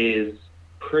is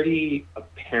pretty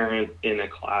apparent in a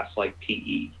class like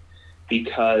PE,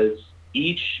 because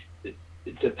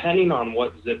depending on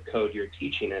what zip code you're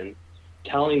teaching in,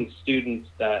 telling students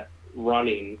that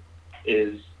running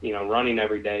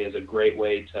every day is a great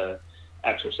way to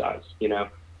exercise,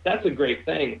 that's a great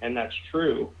thing, and that's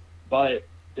true. But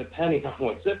depending on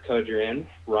what zip code you're in,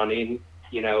 running,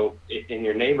 in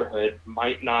your neighborhood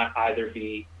might not either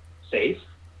be safe,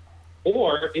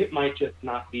 or it might just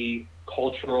not be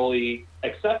culturally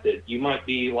accepted. You might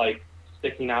be like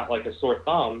sticking out like a sore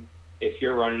thumb if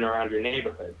you're running around your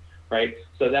neighborhood, right?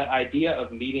 So that idea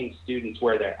of meeting students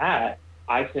where they're at,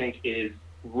 I think, is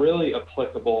really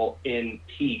applicable in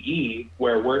PE,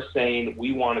 where we're saying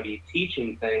we want to be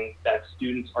teaching things that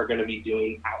students are going to be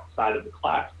doing outside of the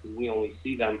class, because we only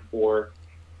see them for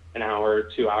an hour,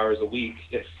 2 hours a week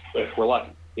if we're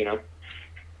lucky,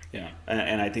 Yeah,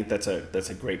 and I think that's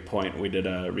a great point. We did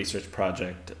a research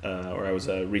project, or I was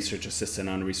a research assistant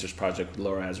on a research project with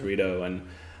Laura Azarito, and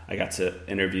I got to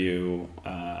interview,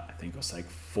 I think it was like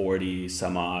 40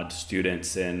 some odd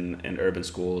students in urban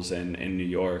schools in New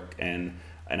York, and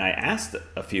I asked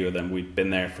a few of them. We'd been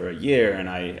there for a year, and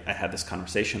I had this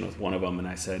conversation with one of them, and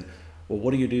I said, well,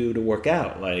 what do you do to work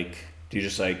out? Like, do you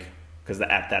just because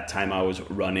at that time I was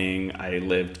running, I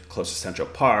lived close to Central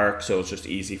Park, so it was just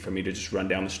easy for me to just run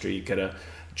down the street, get a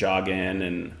jog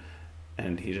in,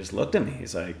 and he just looked at me.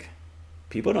 He's like,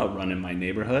 people don't run in my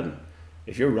neighborhood.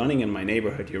 If you're running in my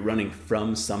neighborhood, you're running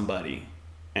from somebody,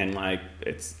 and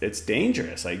it's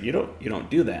dangerous. Like you don't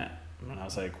do that. And I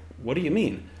was like, what do you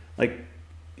mean? Like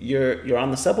you're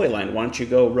on the subway line. Why don't you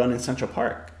go run in Central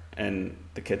Park? And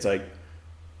the kid's like,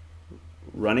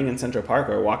 running in Central Park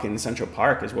or walking in Central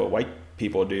Park is what white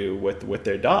people do with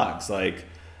their dogs. And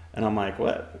I'm like,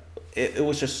 what? It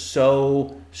was just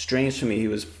so strange to me. He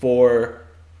was four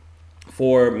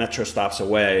metro stops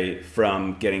away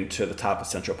from getting to the top of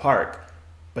Central Park,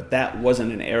 but that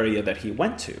wasn't an area that he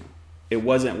went to. It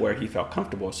wasn't where he felt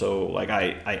comfortable. So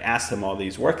I asked him all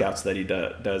these workouts that he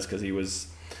does, because he was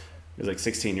like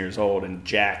 16 years old and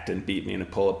jacked and beat me in a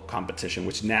pull-up competition,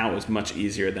 which now is much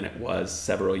easier than it was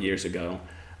several years ago.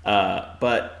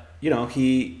 But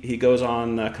he goes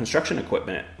on construction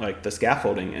equipment, like the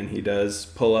scaffolding, and he does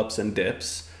pull-ups and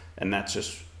dips, and that's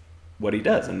just what he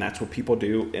does, and that's what people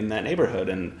do in that neighborhood,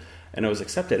 and it was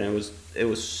accepted. And it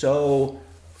was so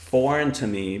foreign to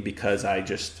me, because I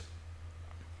just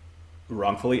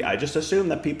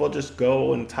assumed that people just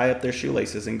go and tie up their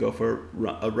shoelaces and go for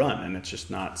a run, and it's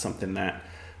just not something that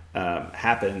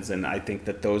happens. And I think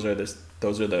that those are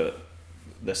the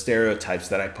stereotypes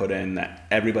that I put in, that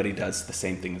everybody does the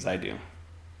same thing as I do.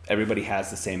 Everybody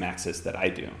has the same access that I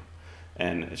do,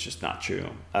 and it's just not true.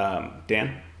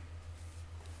 Dan?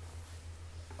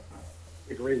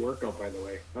 A great workout, by the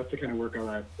way. That's the kind of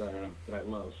workout that I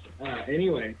love.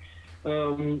 Anyway.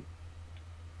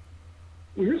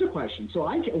 Well, here's a question. So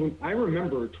I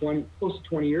remember close to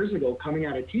 20 years ago coming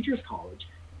out of Teachers College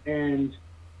and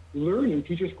learning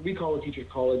we call it Teachers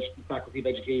College, Faculty of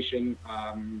Education.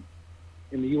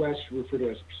 In the U.S., we refer to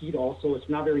it as PED also. It's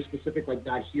not very specific like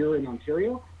that here in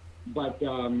Ontario. But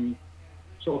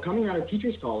so coming out of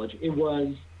Teachers College, it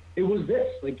was this.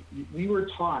 Like, we were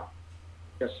taught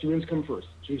that students come first,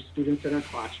 students in our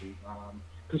classroom,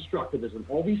 constructivism,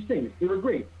 all these things. They were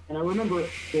great. And I remember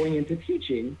going into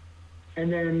teaching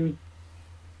and then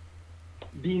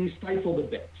being stifled a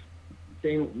bit,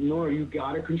 saying, no, you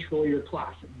got to control your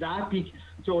class.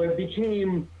 So it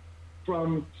became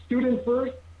from student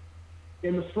first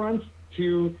in the front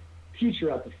to teacher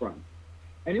at the front.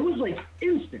 And it was like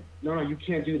instant. No, you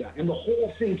can't do that. And the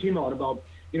whole thing came out about,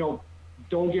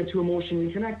 don't get too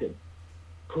emotionally connected.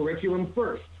 Curriculum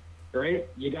first. right?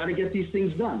 You got to get these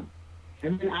things done.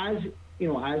 And then as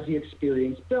the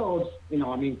experience builds,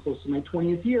 close to my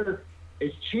 20th year,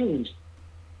 it's changed.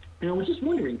 And I was just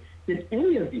wondering, did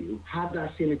any of you have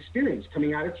that same experience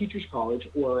coming out of Teachers College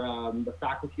or the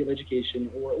Faculty of Education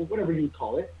or whatever you would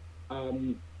call it?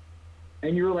 And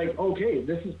you're like, okay,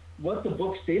 this is what the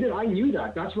book stated. I knew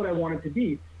that. That's what I wanted to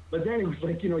be. But then it was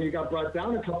like, you got brought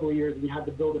down a couple of years and you had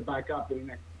to build it back up in the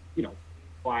next,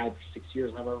 5, 6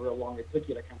 years, however long it took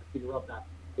you to kind of figure out that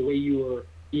the way you were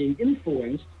being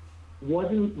influenced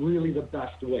wasn't really the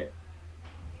best way.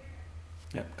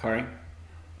 Yeah, Kari?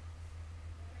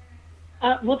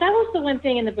 Well, that was the one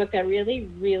thing in the book that really,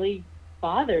 really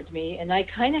bothered me. And I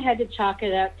kind of had to chalk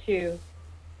it up to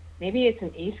maybe it's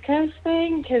an East Coast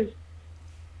thing, because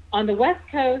on the West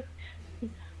Coast,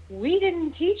 we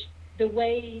didn't teach the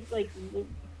way,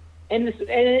 and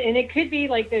it could be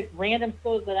like the random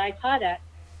schools that I taught at,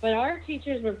 but our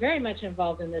teachers were very much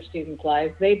involved in their students'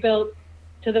 lives. They built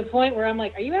to the point where I'm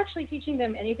like, are you actually teaching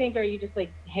them anything, or are you just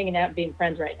like hanging out and being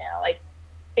friends right now?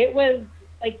 It was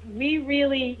we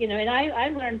really, and I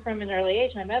learned from an early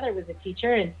age. My mother was a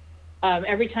teacher, and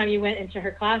every time you went into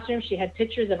her classroom, she had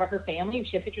pictures of her family.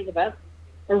 She had pictures of us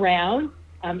around.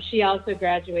 She also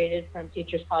graduated from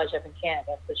Teachers College up in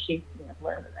Canada, so she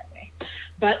learned it that way.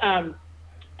 But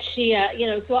she, I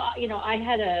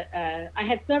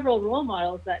had several role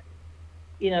models that,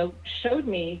 showed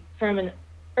me from an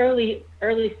early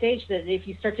stage that if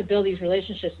you start to build these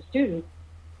relationships with students,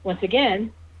 once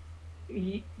again,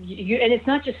 you and it's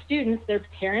not just students, their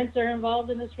parents are involved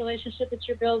in this relationship that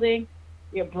you're building,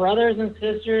 your brothers and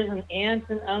sisters and aunts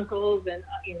and uncles. And,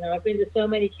 I've been to so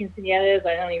many quinceañeras,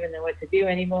 I don't even know what to do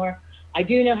anymore. I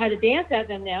do know how to dance at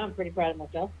them now. I'm pretty proud of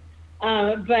myself.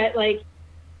 But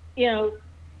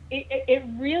it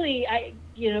really,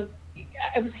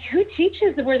 who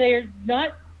teaches where they're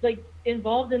not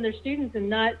involved in their students and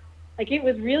not, it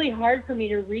was really hard for me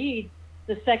to read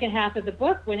the second half of the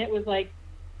book when it was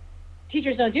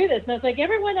teachers don't do this. And I was like,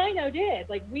 everyone I know did.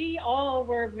 We all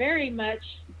were very much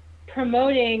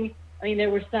promoting. There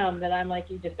were some that I'm like,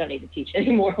 you just don't need to teach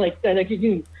anymore, that you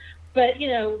do. But,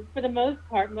 for the most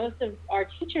part, most of our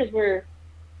teachers were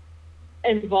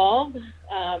involved.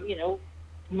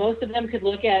 Most of them could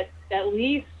look at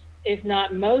least, if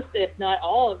not most, if not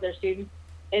all of their students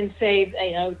and say,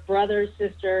 brother,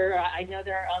 sister, I know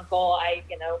their uncle,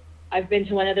 I've been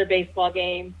to one of their baseball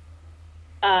games.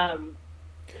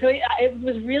 So it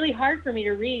was really hard for me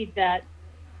to read that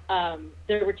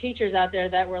there were teachers out there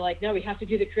that were like, no, we have to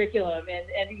do the curriculum.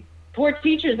 And these poor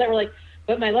teachers that were like,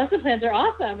 but my lesson plans are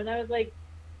awesome. And I was like,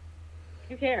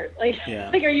 who cares?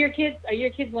 Are your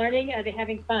kids learning? Are they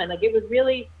having fun? It was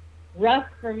really rough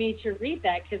for me to read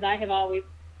that, because I have always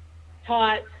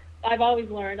taught, I've always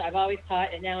learned, I've always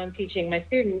taught, and now I'm teaching my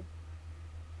students.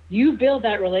 You build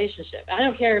that relationship. I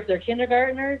don't care if they're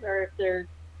kindergartners or if they're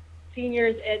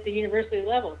seniors at the university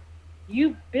level.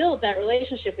 You build that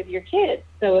relationship with your kids.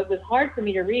 So it was hard for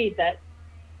me to read that.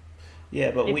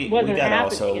 Yeah, but we got to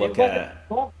also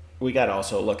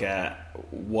look at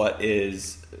what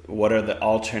are the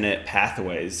alternate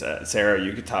pathways. Sarah,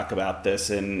 you could talk about this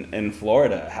in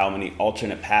Florida, how many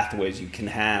alternate pathways you can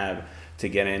have to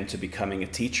get into becoming a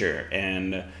teacher,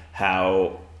 and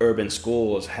how urban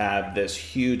schools have this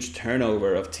huge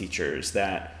turnover of teachers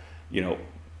that,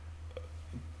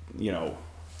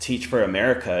 Teach for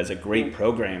America is a great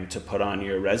program to put on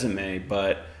your resume,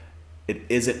 but it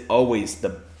isn't always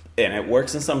and it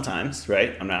works in sometimes,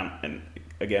 right? And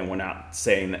again, we're not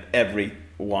saying that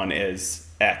everyone is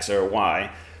X or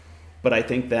Y, but I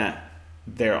think that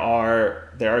there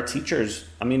are teachers.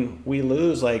 We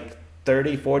lose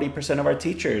 30-40% of our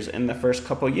teachers in the first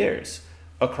couple of years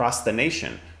across the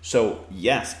nation. So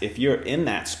yes, if you're in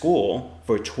that school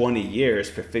for 20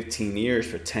 years, for 15 years,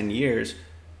 for 10 years,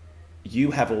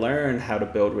 you have learned how to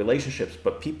build relationships.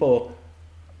 But people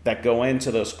that go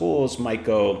into those schools might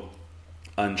go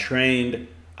untrained.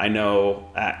 I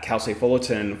know at Cal State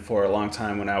Fullerton for a long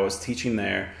time when I was teaching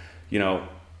there,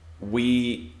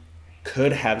 we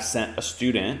could have sent a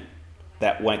student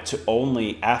that went to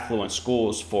only affluent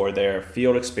schools for their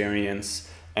field experience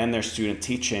and their student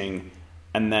teaching,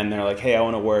 and then they're like, hey, I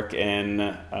want to work in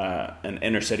an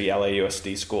inner city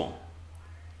LAUSD school.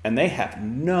 And they have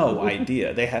no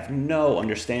idea. They have no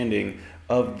understanding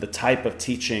of the type of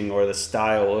teaching or the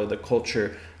style or the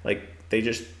culture. They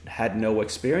just had no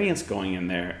experience going in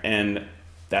there. And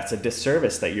that's a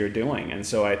disservice that you're doing. And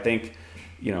so I think,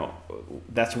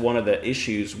 that's one of the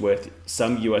issues with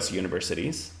some U.S.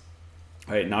 universities,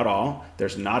 right? Not all.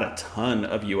 There's not a ton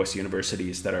of U.S.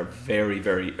 universities that are very,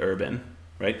 very urban,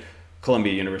 right?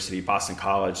 Columbia University, Boston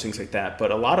College, things like that.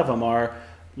 But a lot of them are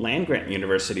land grant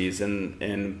universities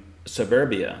in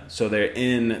suburbia. So they're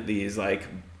in these like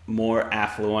more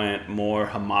affluent, more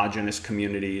homogenous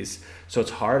communities. So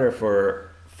it's harder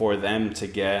for them to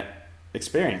get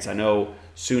experience. I know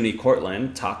SUNY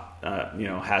Cortland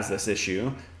has this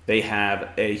issue. They have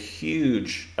a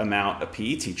huge amount of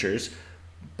PE teachers,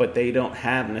 but they don't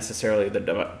have necessarily the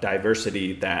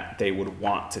diversity that they would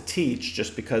want to teach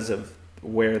just because of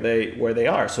where they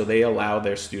are. So they allow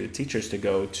their student teachers to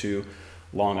go to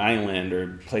Long Island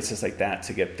or places like that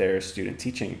to get their student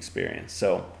teaching experience.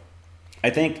 So I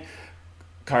think,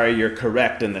 Kari, you're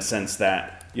correct in the sense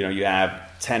that, you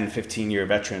have 10, 15-year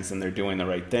veterans and they're doing the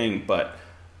right thing. But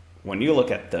when you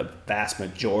look at the vast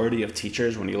majority of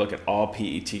teachers, when you look at all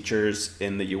PE teachers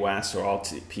in the U.S. or all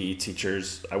PE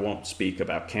teachers, I won't speak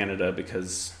about Canada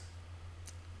because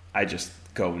I just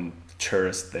go and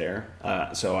tourist there.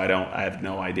 So I have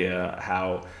no idea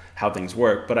how things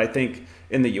work. But I think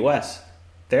in the U.S.,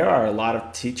 there are a lot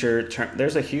of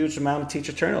there's a huge amount of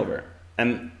teacher turnover.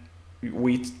 And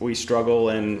we struggle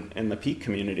in the PE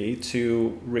community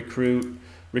to recruit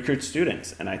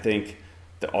students. And I think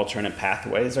the alternate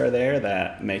pathways are there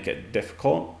that make it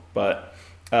difficult. But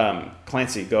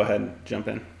Clancy, go ahead and jump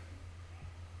in.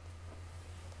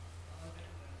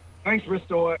 Thanks,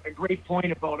 Risto. A great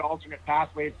point about alternate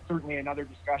pathways. Certainly another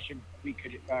discussion we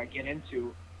could get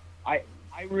into. I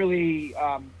really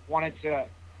wanted to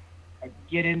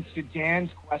get into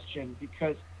Dan's question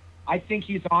because I think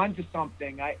he's on to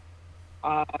something. I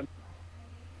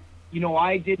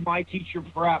did my teacher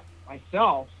prep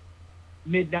myself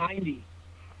mid-90s,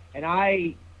 and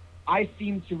I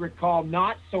seem to recall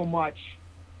not so much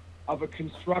of a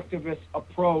constructivist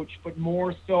approach, but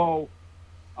more so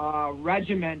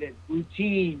regimented,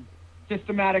 routine,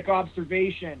 systematic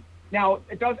observation. Now,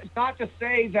 it's not to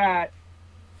say that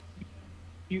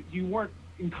you weren't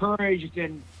encouraged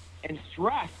and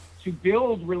stressed to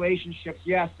build relationships,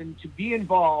 yes, and to be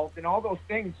involved and all those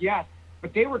things, yes,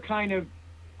 but they were kind of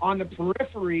on the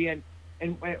periphery. And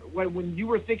when you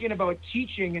were thinking about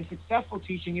teaching and successful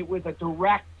teaching, it was a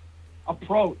direct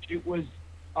approach. It was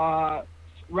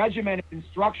regimented and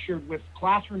structured with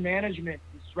classroom management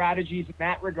and strategies in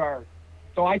that regard.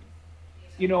 So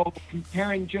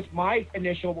comparing just my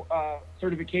initial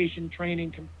certification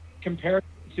training compared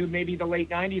to maybe the late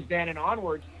 90s then and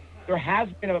onwards, there has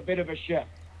been a bit of a shift,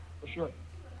 for sure.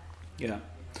 Yeah.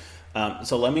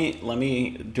 So let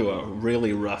me do a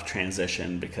really rough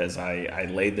transition because I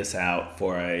laid this out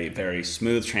for a very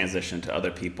smooth transition to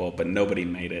other people, but nobody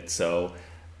made it. So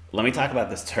let me talk about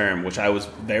this term, which I was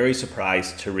very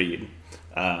surprised to read,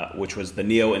 which was the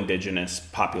neo-indigenous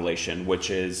population, which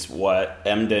is what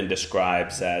Emden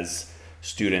describes as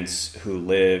students who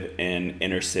live in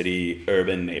inner city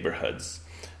urban neighborhoods.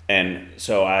 And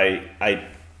so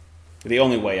the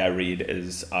only way I read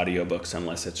is audiobooks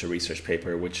unless it's a research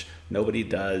paper, which nobody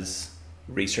does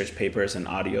research papers and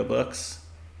audiobooks.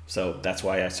 So that's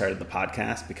why I started the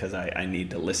podcast, because I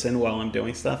need to listen while I'm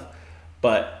doing stuff.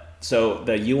 But so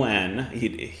the UN,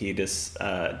 he just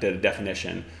did a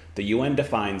definition. The UN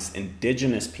defines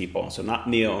indigenous people, so not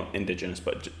neo-indigenous,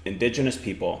 but indigenous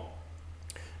people,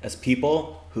 as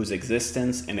people whose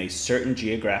existence in a certain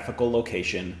geographical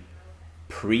location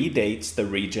predates the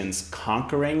region's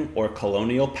conquering or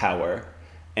colonial power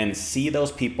and see those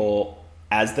people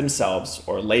as themselves,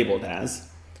 or labeled as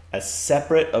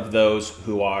separate of those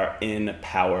who are in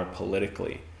power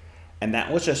politically. And that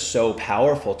was just so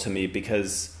powerful to me,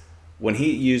 because when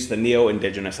he used the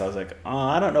neo-indigenous, I was like,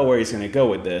 I don't know where he's going to go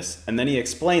with this. And then he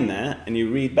explained that, and you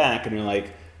read back and you're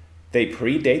like, they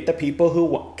predate the people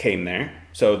who came there.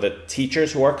 So the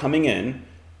teachers who are coming in,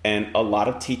 and a lot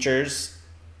of teachers,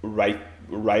 right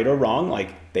or wrong,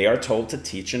 like they are told to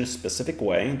teach in a specific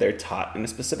way. They're taught in a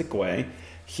specific way.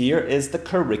 Here is the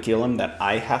curriculum that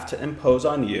I have to impose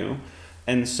on you.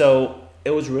 And so it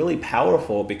was really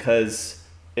powerful, because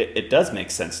it does make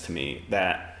sense to me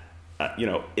that,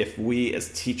 if we as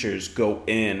teachers go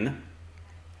in,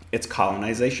 it's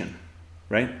colonization,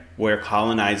 right? We're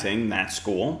colonizing that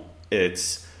school.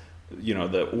 It's,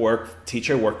 the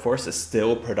teacher workforce is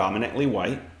still predominantly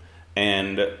white,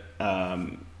 and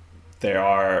there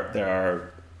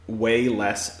are way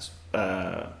less,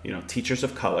 teachers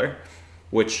of color,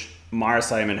 which Mara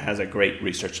Simon has a great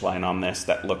research line on this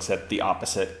that looks at the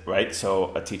opposite, right?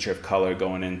 So a teacher of color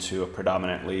going into a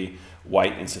predominantly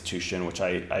white institution, which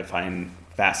I find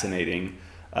fascinating,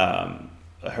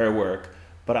 her work.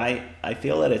 But I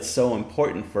feel that it's so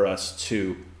important for us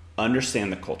to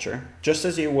understand the culture, just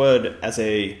as you would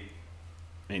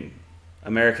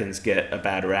Americans get a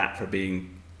bad rap for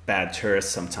being bad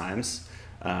tourists sometimes.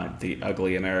 the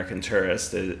ugly American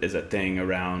tourist is a thing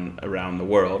around the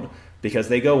world, because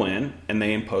they go in and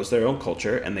they impose their own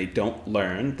culture and they don't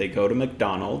learn. They go to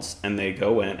McDonald's and they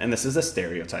go in, and this is a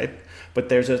stereotype, but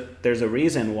there's a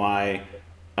reason why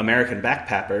American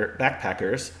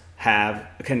backpackers have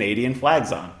Canadian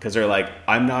flags on, because they're like,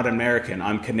 I'm not American,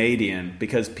 I'm Canadian,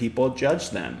 because people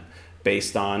judge them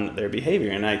based on their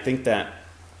behavior. And I think that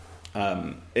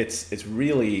it's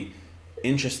really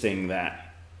interesting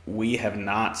that we have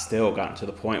not still gotten to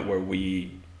the point where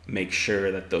we make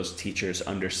sure that those teachers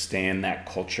understand that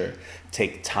culture,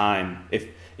 take time.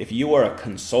 If you are a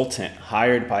consultant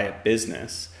hired by a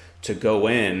business to go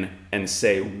in and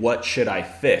say, what should I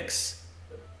fix?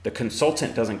 The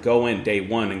consultant doesn't go in day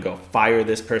one and go, fire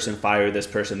this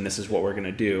person, this is what we're going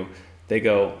to do. They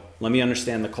go, let me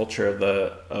understand the culture of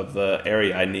the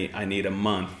area. I need a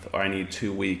month, or I need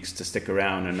 2 weeks to stick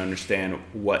around and understand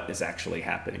what is actually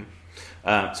happening.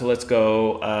 So let's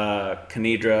go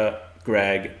Kanidra,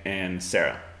 Greg, and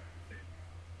Sarah.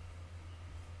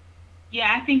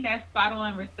 Yeah, I think that's spot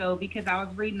on, Risto, because I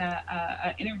was reading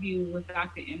an interview with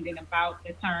Dr. Emden about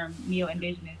the term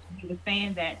neo-indigenous. He was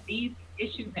saying that these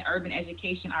issues in urban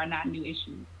education are not new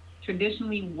issues.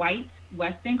 Traditionally, white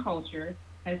Western culture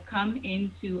has come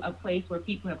into a place where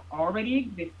people have already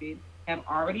existed, have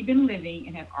already been living,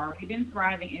 and have already been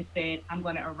thriving, and said, I'm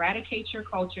going to eradicate your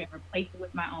culture and replace it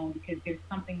with my own because there's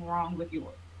something wrong with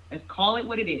yours. Let's call it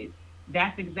what it is.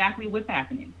 That's exactly what's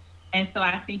happening. And so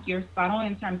I think you're spot on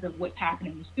in terms of what's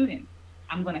happening with students.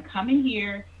 I'm going to come in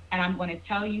here and I'm going to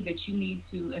tell you that you need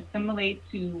to assimilate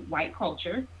to white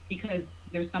culture because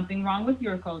there's something wrong with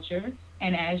your culture.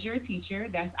 And as your teacher,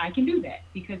 I can do that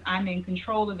because I'm in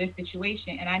control of this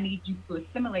situation and I need you to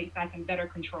assimilate so I can better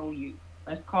control you.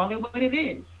 Let's call it what it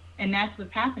is. And that's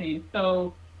what's happening.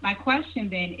 So my question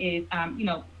then is,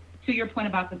 to your point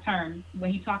about the term,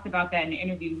 when he talked about that in the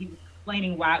interview, he was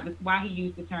explaining why he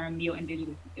used the term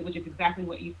neo-indigenous, which is exactly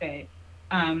what you said.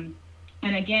 And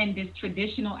again, this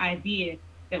traditional idea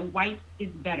that white is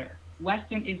better,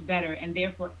 Western is better, and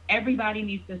therefore everybody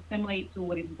needs to assimilate to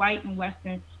what is white and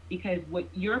Western because what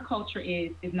your culture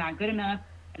is not good enough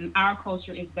and our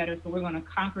culture is better, so we're going to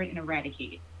conquer it and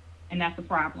eradicate it. And that's a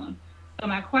problem. So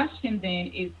my question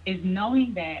then is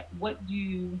knowing that, what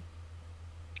do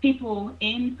people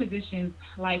in positions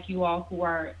like you all who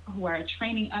are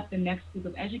training up the next group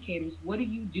of educators, what do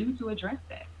you do to address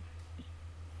that?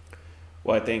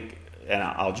 Well, I think, and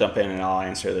I'll jump in and I'll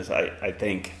answer this. I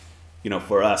think,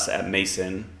 for us at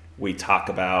Mason, we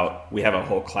have a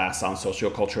whole class on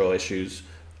sociocultural issues,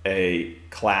 a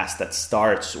class that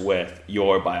starts with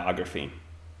your biography.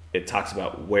 It talks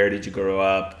about where did you grow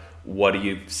up, what do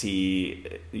you see,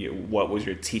 what was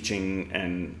your teaching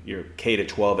and your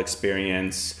K-12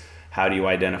 experience, how do you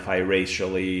identify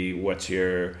racially, what's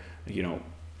your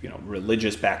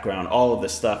religious background, all of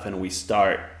this stuff, and we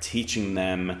start teaching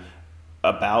them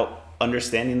about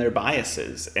understanding their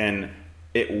biases. And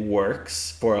it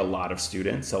works for a lot of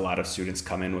students. A lot of students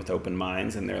come in with open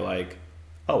minds and they're like,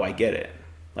 oh, I get it.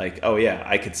 Like, oh yeah,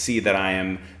 I could see that I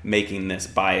am making this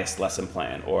biased lesson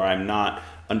plan, or I'm not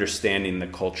understanding the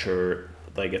culture.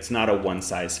 Like, it's not a one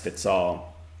size fits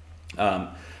all.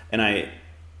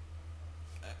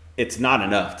 It's not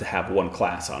enough to have one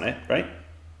class on it, right?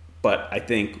 But I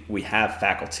think we have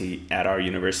faculty at our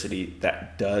university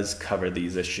that does cover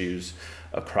these issues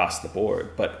across the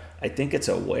board. But I think it's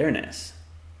awareness.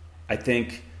 I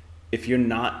think if you're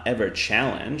not ever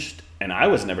challenged, and I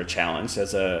was never challenged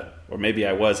or maybe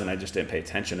I was and I just didn't pay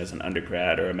attention as an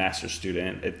undergrad or a master's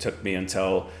student. It took me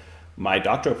until my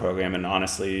doctoral program, and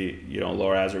honestly,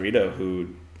 Laura Azarito, who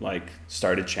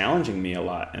started challenging me a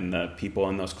lot, and the people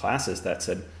in those classes that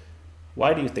said,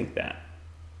 why do you think that?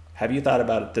 Have you thought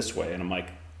about it this way? And I'm like,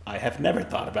 I have never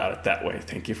thought about it that way.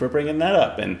 Thank you for bringing that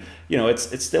up. And,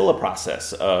 it's still a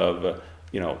process of,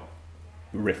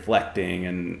 reflecting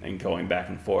and going back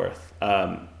and forth.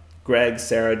 Greg,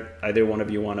 Sarah, either one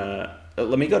of you want to,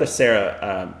 let me go to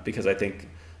Sarah, because I think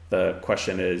the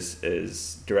question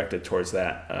is directed towards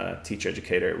that teacher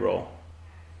educator role.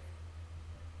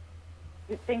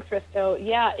 Thanks, Risto.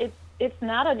 Yeah, it's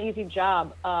not an easy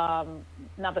job.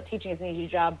 Not that teaching is an easy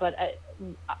job, but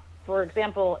for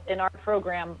example, in our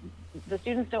program, the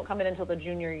students don't come in until the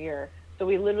junior year. So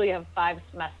we literally have 5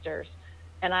 semesters.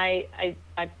 And I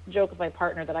joke with my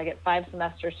partner that I get 5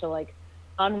 semesters to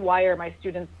unwire my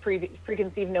students'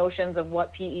 preconceived notions of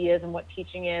what PE is and what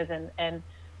teaching is, and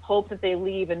hope that they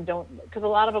leave and don't, because a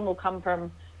lot of them will come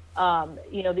from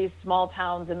these small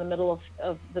towns in the middle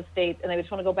of the state, and they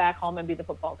just want to go back home and be the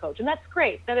football coach. And that's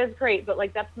great. That is great. But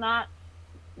that's not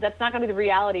going to be the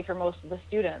reality for most of the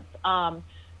students.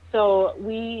 So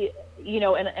we,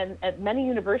 and at many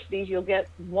universities, you'll get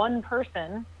one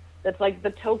person that's like the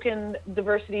token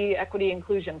diversity, equity,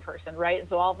 inclusion person, right? And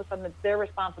so all of a sudden it's their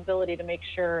responsibility to make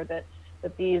sure that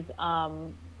these,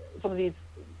 some of these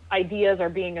ideas are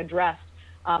being addressed.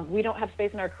 We don't have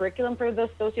space in our curriculum for the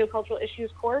sociocultural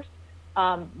issues course,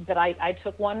 that I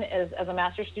took one as a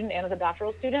master's student and as a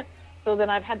doctoral student. So then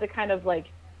I've had to kind of like,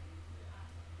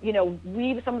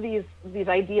 weave some of these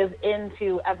ideas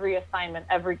into every assignment,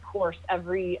 every course,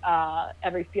 every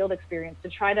field experience to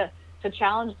try to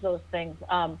challenge those things.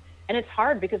 And it's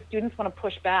hard because students want to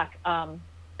push back,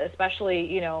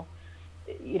 especially,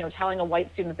 telling a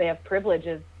white student that they have privilege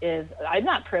is I'm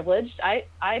not privileged. I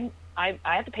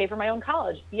have to pay for my own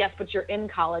college. Yes, but you're in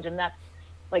college, and that's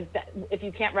like that. If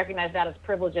you can't recognize that as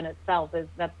privilege in itself,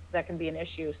 that can be an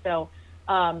issue. So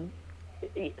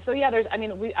yeah,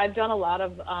 I've done a lot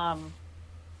of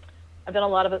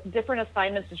different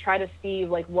assignments to try to see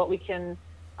like what we can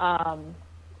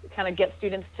kind of get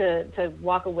students to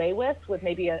walk away with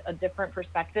maybe a different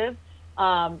perspective.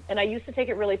 And I used to take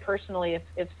it really personally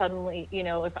if suddenly,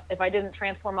 if I didn't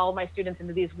transform all of my students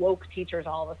into these woke teachers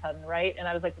all of a sudden, right? And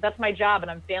I was like, that's my job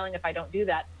and I'm failing if I don't do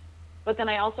that. But then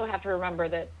I also have to remember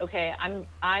that, okay,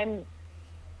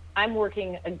 I'm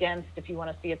working against, if you want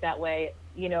to see it that way,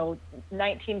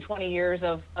 19, 20 years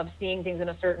of seeing things in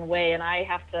a certain way. And I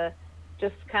have to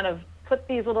just kind of put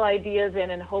these little ideas in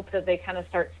and hope that they kind of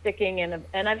start sticking.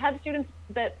 And I've had students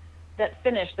that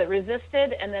finished, that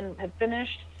resisted and then have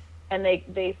finished. And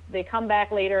they come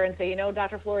back later and say,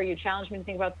 Dr. Flory, you challenged me to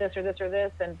think about this or this or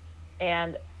this.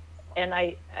 And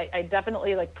I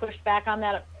definitely like pushed back on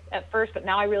that at first, but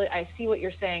now I see what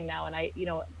you're saying now. And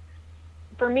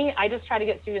for me, I just try to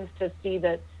get students to see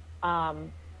that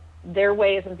their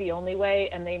way isn't the only way,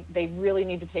 and they really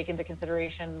need to take into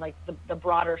consideration like the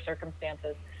broader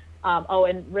circumstances.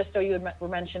 And Risto, you were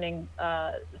mentioning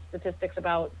statistics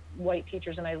about white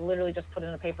teachers, and I literally just put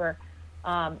in a paper.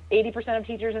 80% of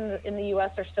teachers in the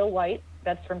U.S. are still white.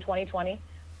 That's from 2020,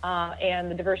 and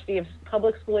the diversity of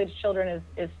public school-age children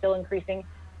is still increasing.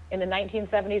 In the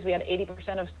 1970s, we had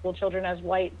 80% of school children as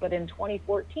white, but in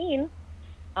 2014,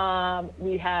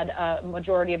 we had a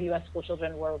majority of U.S. school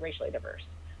children were racially diverse.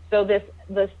 So this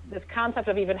concept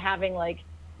of even having like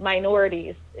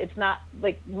minorities, it's not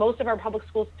like most of our public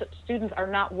school students are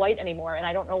not white anymore, and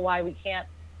I don't know why we can't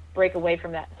break away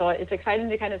from that. So it's exciting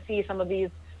to kind of see some of these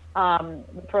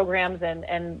programs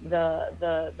and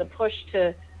the push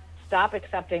to stop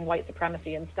accepting white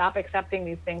supremacy and stop accepting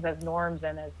these things as norms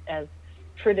and as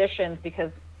traditions,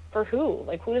 because for who?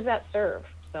 Like, who does that serve?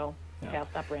 So okay, I'll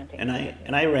stop ranting.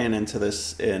 And I ran into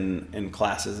this in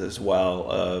classes as well,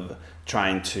 of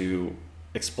trying to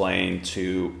explain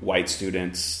to white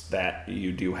students that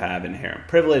you do have inherent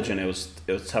privilege, and it was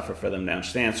tougher for them to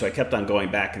understand. So I kept on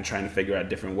going back and trying to figure out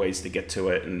different ways to get to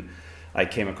it, and I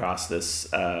came across this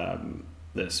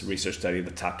this research study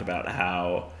that talked about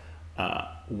how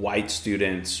white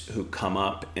students who come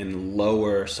up in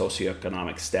lower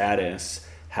socioeconomic status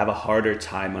have a harder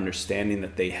time understanding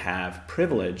that they have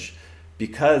privilege,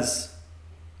 because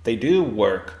they do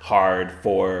work hard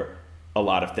for a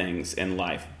lot of things in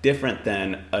life, different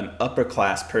than an upper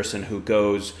class person who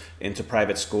goes into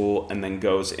private school and then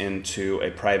goes into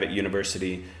a private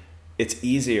university. It's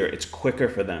easier, it's quicker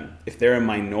for them. If they're a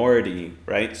minority,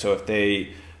 right? So if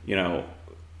they,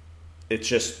 it's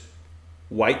just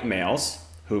white males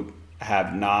who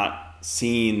have not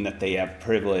seen that they have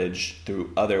privilege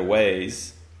through other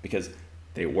ways because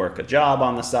they work a job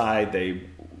on the side, they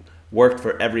worked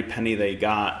for every penny they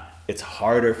got. It's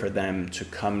harder for them to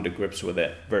come to grips with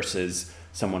it versus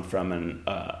someone from an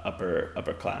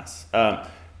upper class.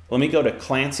 Let me go to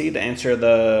Clancy to answer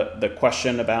the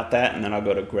question about that, and then I'll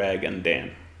go to Greg and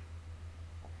Dan.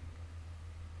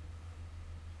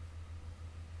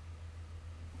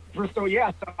 So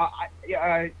yes,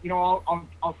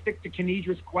 I'll stick to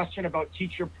Kenidra's question about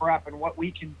teacher prep and what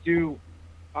we can do.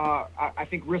 I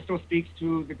think Risto speaks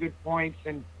to the good points,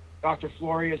 and Dr.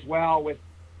 Flory as well, with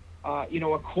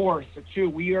a course or two.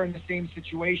 We are in the same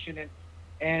situation,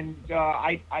 and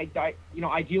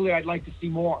ideally I'd like to see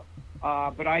more.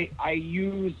 But I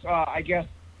use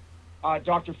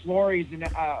Dr. Flory's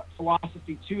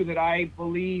philosophy too, that I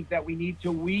believe that we need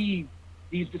to weave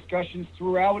these discussions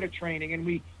throughout a training,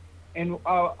 and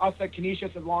us at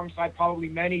Canisius, alongside probably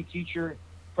many teacher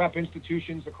prep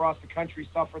institutions across the country,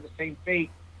 suffer the same fate,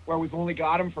 where we've only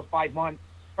got them for 5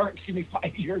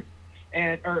 years,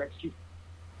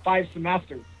 5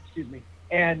 semesters,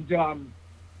 and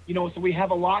so we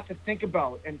have a lot to think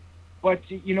about. But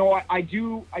I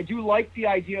do like the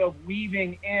idea of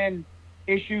weaving in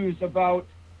issues about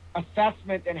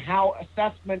assessment and how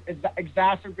assessment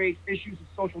exacerbates issues of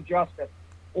social justice,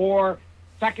 or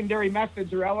secondary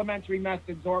methods or elementary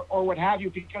methods, or what have you,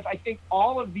 because I think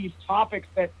all of these topics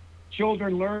that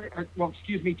children learn,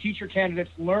 teacher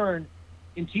candidates learn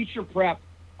in teacher prep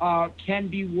can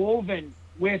be woven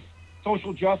with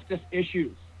social justice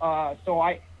issues. So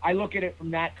I look at it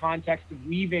from that context of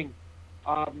weaving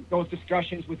those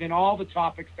discussions within all the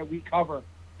topics that we cover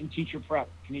in teacher prep.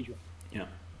 Kenedra. Yeah.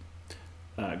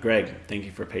 Greg, thank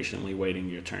you for patiently waiting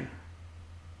your turn.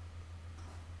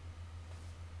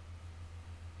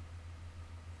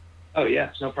 Oh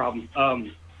yeah, no problem.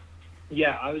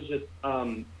 Yeah, I was just,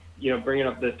 bringing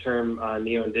up the term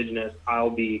neo-indigenous. I'll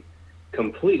be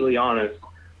completely honest.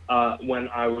 When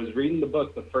I was reading the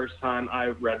book the first time I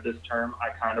read this term, I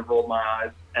kind of rolled my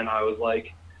eyes and I was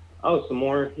like, oh, some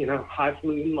more,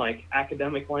 highfalutin, like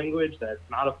academic language that's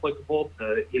not applicable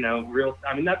to, real.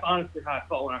 I mean, that's honestly how I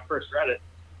felt when I first read it.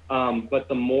 But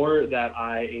the more that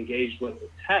I engaged with the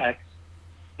text,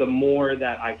 the more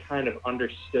that I kind of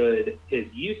understood his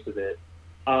use of it.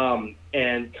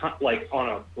 And like on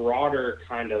a broader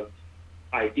kind of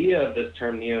idea of this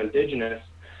term neo-indigenous,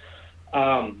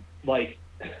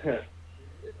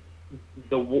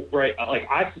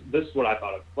 this is what I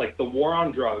thought of. Like the war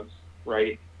on drugs,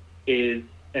 right, is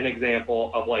an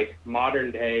example of like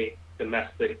modern day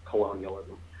domestic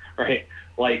colonialism, right?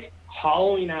 Like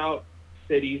hollowing out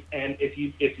cities. And if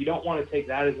you don't want to take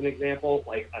that as an example,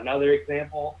 like another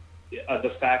example,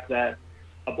 the fact that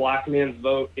a black man's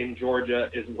vote in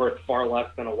Georgia is worth far less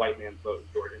than a white man's vote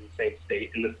in Georgia in the same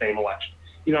state in the same election.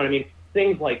 You know what I mean?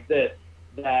 Things like this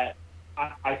that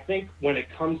I think when it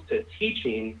comes to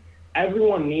teaching,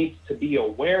 everyone needs to be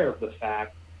aware of the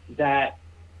fact that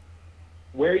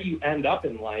where you end up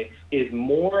in life is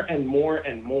more and more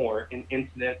and more an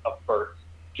incident of birth,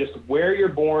 just where you're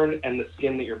born and the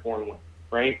skin that you're born with,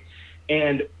 right?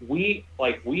 And we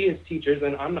as teachers,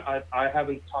 and I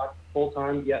haven't taught full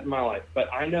time yet in my life,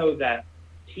 but I know that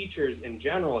teachers in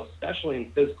general, especially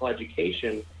in physical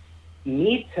education,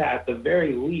 need to at the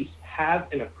very least have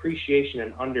an appreciation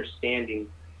and understanding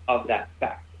of that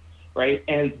fact, right?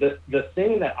 And the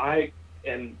thing that I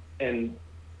and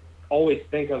always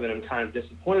think of and I'm kind of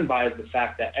disappointed by is the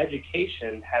fact that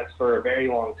education has for a very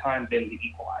long time been the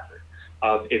equalizer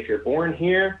of if you're born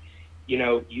here,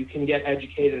 you can get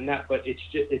educated in that, but it's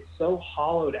so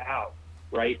hollowed out,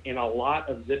 right, in a lot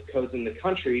of zip codes in the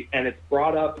country. And it's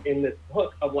brought up in this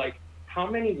book of like how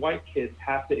many white kids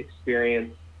have to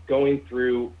experience going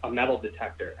through a metal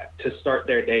detector to start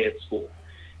their day at school.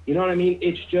 You know what I mean?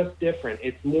 It's just different.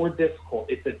 It's more difficult.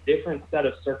 It's a different set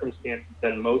of circumstances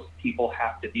than most people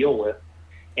have to deal with.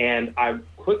 And I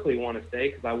quickly want to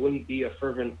say, because I wouldn't be a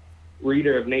fervent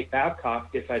reader of Nate Babcock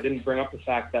if I didn't bring up the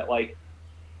fact that like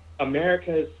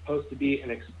America is supposed to be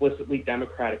an explicitly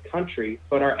democratic country,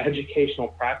 but our educational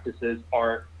practices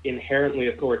are inherently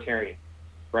authoritarian,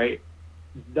 right?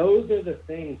 Those are the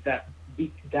things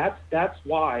that's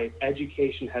why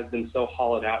education has been so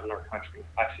hollowed out in our country,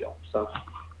 I feel. So.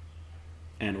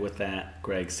 And with that,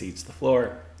 Greg cedes the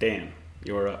floor. Dan,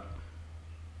 you're up.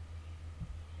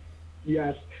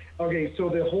 Yes. Okay. So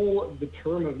the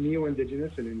term of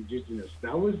neo-indigenous and indigenous,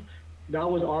 that was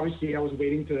obviously, I was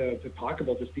waiting to talk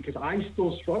about this because I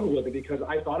still struggle with it because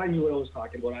I thought I knew what I was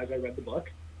talking about as I read the book.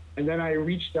 And then I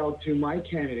reached out to my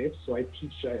candidates. So I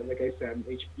teach, like I said,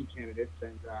 HP candidates.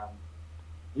 And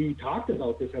we talked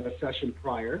about this at a session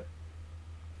prior.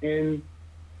 And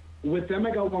with them,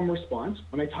 I got one response.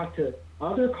 When I talked to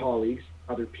other colleagues,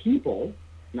 other people,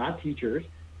 not teachers,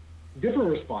 different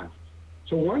responses.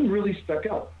 So one really stuck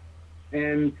out.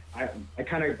 And I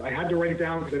had to write it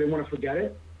down because I didn't want to forget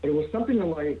it. But it was something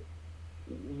like,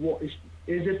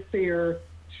 is it fair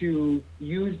to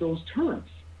use those terms?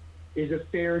 Is it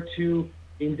fair to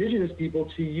indigenous people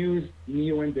to use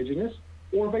neo-indigenous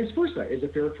or vice versa? Is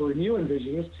it fair for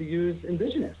neo-indigenous to use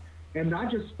indigenous? And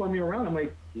not just spun me around. I'm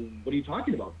like, what are you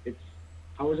talking about?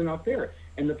 How is it not fair?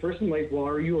 And the person like, well,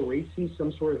 are you erasing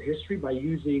some sort of history by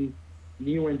using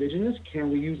neo-indigenous? Can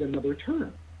we use another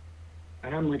term?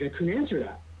 And I'm like, I couldn't answer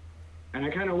that. And I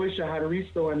kind of wish I had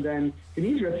Risto and then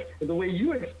Kenedra, the way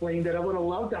you explained it, I would have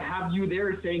loved to have you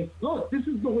there saying, look, this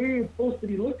is the way it's supposed to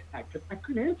be looked at, because I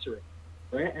couldn't answer it,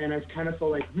 right? And I kind of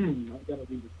felt like, I've got to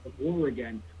read this book over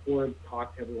again or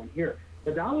talk to everyone here.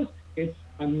 But it's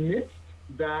a mixed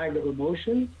bag of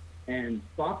emotions and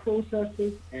thought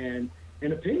processes and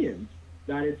opinions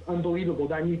that it's unbelievable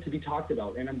that need to be talked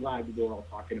about. And I'm glad we're all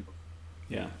talking about it.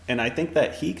 Yeah, and I think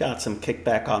that he got some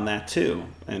kickback on that too,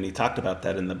 and he talked about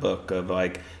that in the book of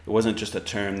like it wasn't just a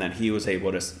term that he was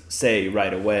able to say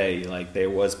right away. Like there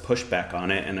was pushback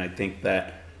on it, and I think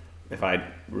that if I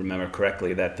remember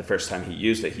correctly, that the first time he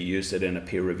used it in a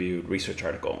peer-reviewed research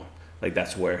article. Like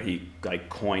that's where he like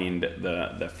coined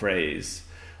the phrase.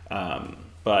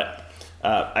 But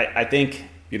I think,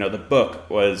 you know, the book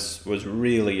was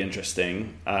really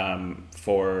interesting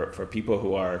for people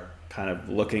who are kind of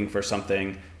looking for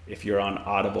something. If you're on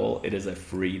Audible, it is a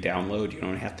free download. You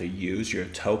don't have to use your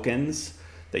tokens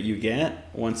that you get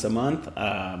once a month.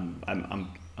 I'm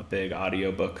a big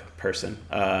audiobook person,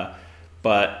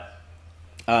 but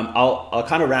I'll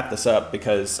kind of wrap this up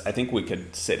because I think we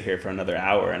could sit here for another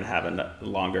hour and have a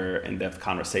longer, in-depth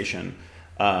conversation.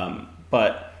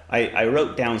 But I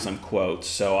wrote down some quotes,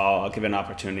 so I'll give an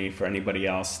opportunity for anybody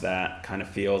else that kind of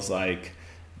feels like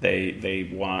they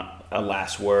want a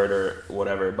last word or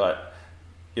whatever. But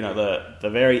you know, the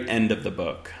very end of the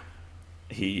book,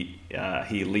 he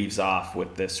leaves off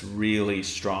with this really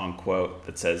strong quote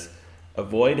that says,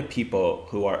 "Avoid people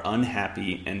who are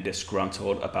unhappy and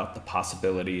disgruntled about the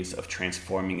possibilities of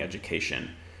transforming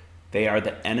education. They are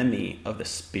the enemy of the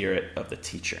spirit of the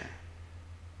teacher."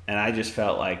 And I just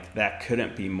felt like that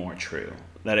couldn't be more true.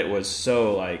 That it was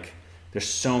so like, there's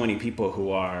so many people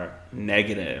who are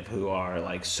negative, who are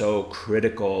like so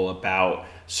critical about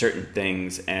certain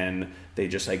things, and they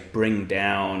just like bring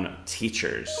down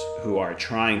teachers who are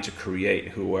trying to create,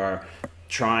 who are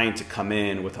trying to come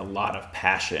in with a lot of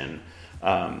passion.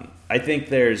 I think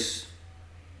there's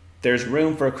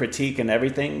room for critique and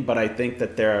everything, but I think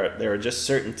that there are just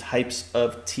certain types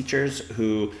of teachers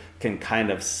who can kind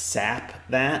of sap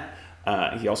that.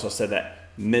 He also said that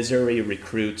misery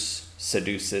recruits,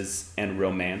 seduces, and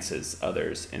romances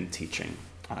others in teaching.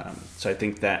 So I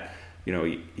think that, you know,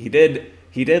 he did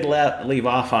leave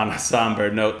off on a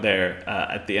somber note there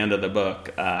at the end of the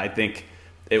book. I think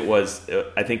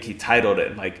he titled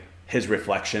it like his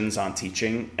reflections on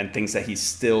teaching and things that he's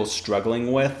still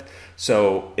struggling with.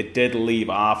 So it did leave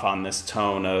off on this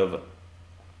tone of,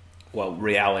 well,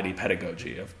 reality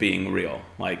pedagogy, of being real.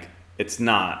 Like, it's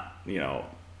not, you know,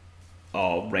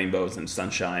 all rainbows and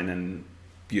sunshine and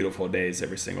beautiful days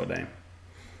every single day.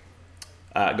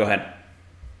 Go ahead,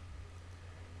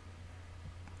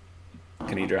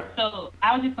 Kenidra. So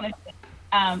I was just going to say,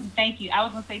 thank you. I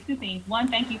was going to say two things. One,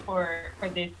 thank you for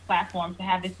this platform, to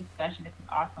have this discussion. This is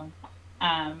awesome.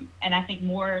 And I think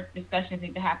more discussions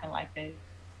need to happen like this.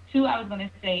 Two, I was going to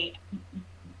say,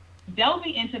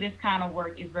 delving into this kind of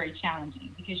work is very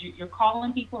challenging because you're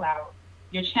calling people out,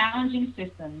 you're challenging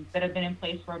systems that have been in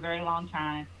place for a very long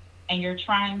time, and you're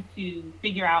trying to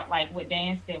figure out, like what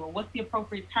Dan said, well, what's the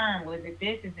appropriate term? Well, is it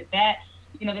this? Is it that?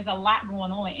 You know, there's a lot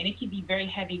going on, and it can be very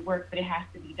heavy work, but it has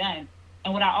to be done.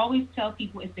 And what I always tell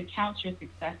people is to count your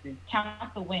successes,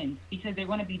 count the wins, because there are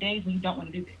going to be days when you don't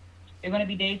want to do this. There are going to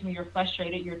be days when you're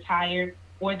frustrated, you're tired,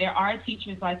 or there are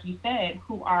teachers, like you said,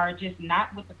 who are just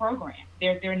not with the program.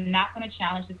 They're not going to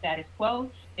challenge the status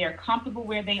quo. They're comfortable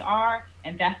where they are,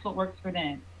 and that's what works for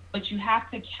them. But you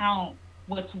have to count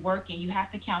what's working. You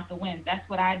have to count the wins. That's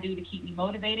what I do to keep me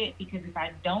motivated, because if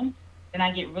I don't, then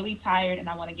I get really tired and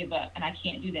I want to give up, and I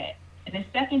can't do that. And the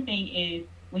second thing is,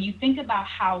 when you think about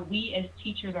how we as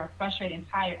teachers are frustrated and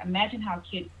tired, imagine how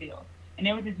kids feel. And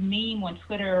there was this meme on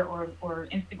Twitter or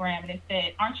Instagram, and it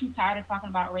said, "Aren't you tired of talking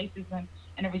about racism?"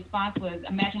 And the response was,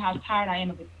 "Imagine how tired I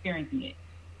am of experiencing it."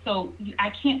 So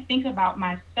I can't think about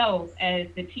myself as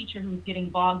the teacher who's getting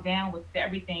bogged down with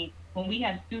everything when we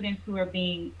have students who are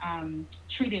being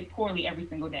treated poorly every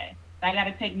single day. So I got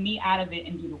to take me out of it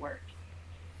and do the work.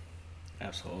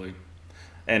 Absolutely.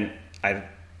 And I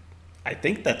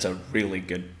think that's a really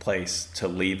good place to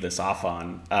leave this off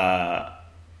on.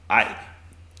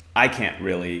 I can't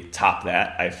really top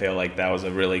that. I feel like that was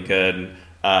a really good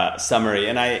summary.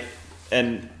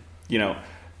 And you know,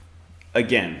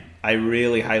 again, I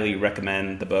really highly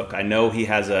recommend the book. I know he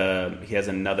has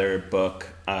another book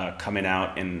coming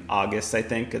out in August. I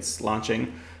think it's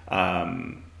launching.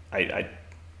 I'm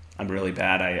really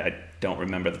bad. I don't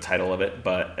remember the title of it,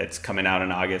 but it's coming out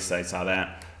in August. I saw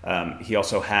that. He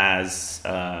also has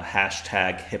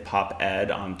hashtag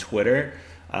HipHopEd on Twitter,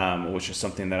 which is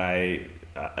something that I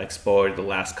explored the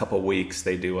last couple of weeks.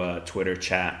 They do a Twitter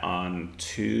chat on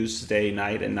Tuesday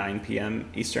night at 9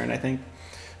 p.m. Eastern, I think.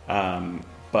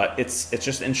 But it's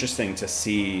just interesting to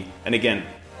see. And again,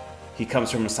 he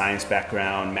comes from a science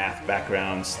background, math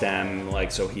background, STEM,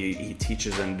 like, so he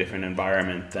teaches in a different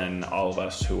environment than all of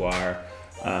us who are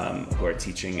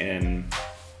teaching in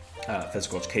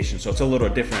physical education. So it's a little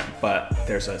different, but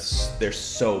there's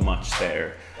so much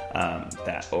there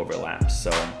that overlaps.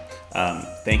 So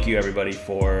thank you everybody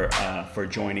for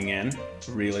joining in.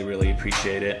 Really, really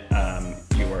appreciate it.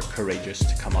 You were courageous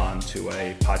to come on to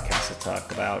a podcast to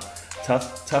talk about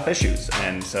tough issues.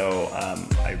 And so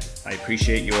I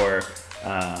appreciate your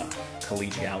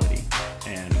collegiality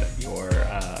and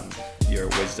your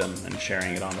wisdom and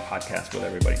sharing it on the podcast with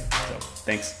everybody. So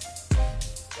thanks.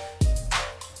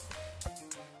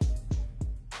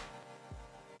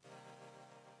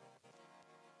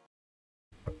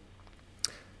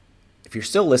 If you're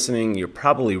still listening, you're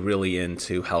probably really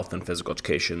into health and physical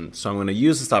education. So I'm going to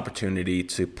use this opportunity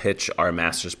to pitch our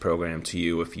master's program to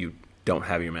you if you don't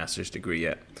have your master's degree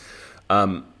yet.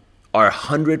 Our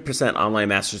 100% online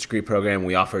master's degree program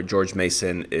we offer at George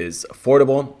Mason is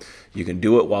affordable. You can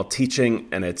do it while teaching,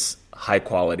 and it's high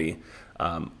quality.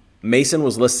 Mason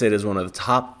was listed as one of the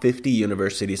top 50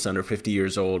 universities under 50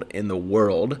 years old in the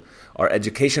world. Our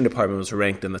education department was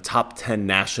ranked in the top 10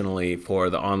 nationally for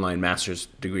the online master's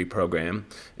degree program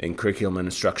in curriculum and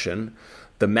instruction.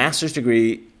 The master's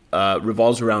degree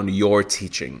revolves around your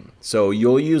teaching. So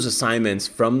you'll use assignments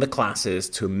from the classes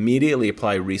to immediately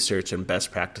apply research and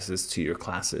best practices to your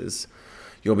classes.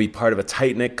 You'll be part of a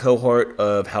tight-knit cohort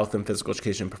of health and physical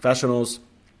education professionals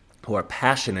who are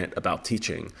passionate about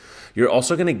teaching. You're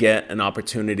also going to get an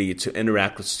opportunity to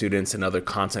interact with students in other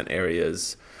content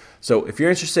areas. So if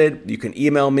you're interested, you can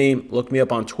email me, look me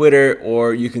up on Twitter,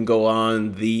 or you can go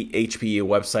on the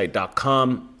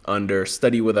hpewebsite.com under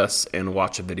Study With Us and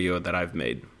watch a video that I've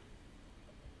made.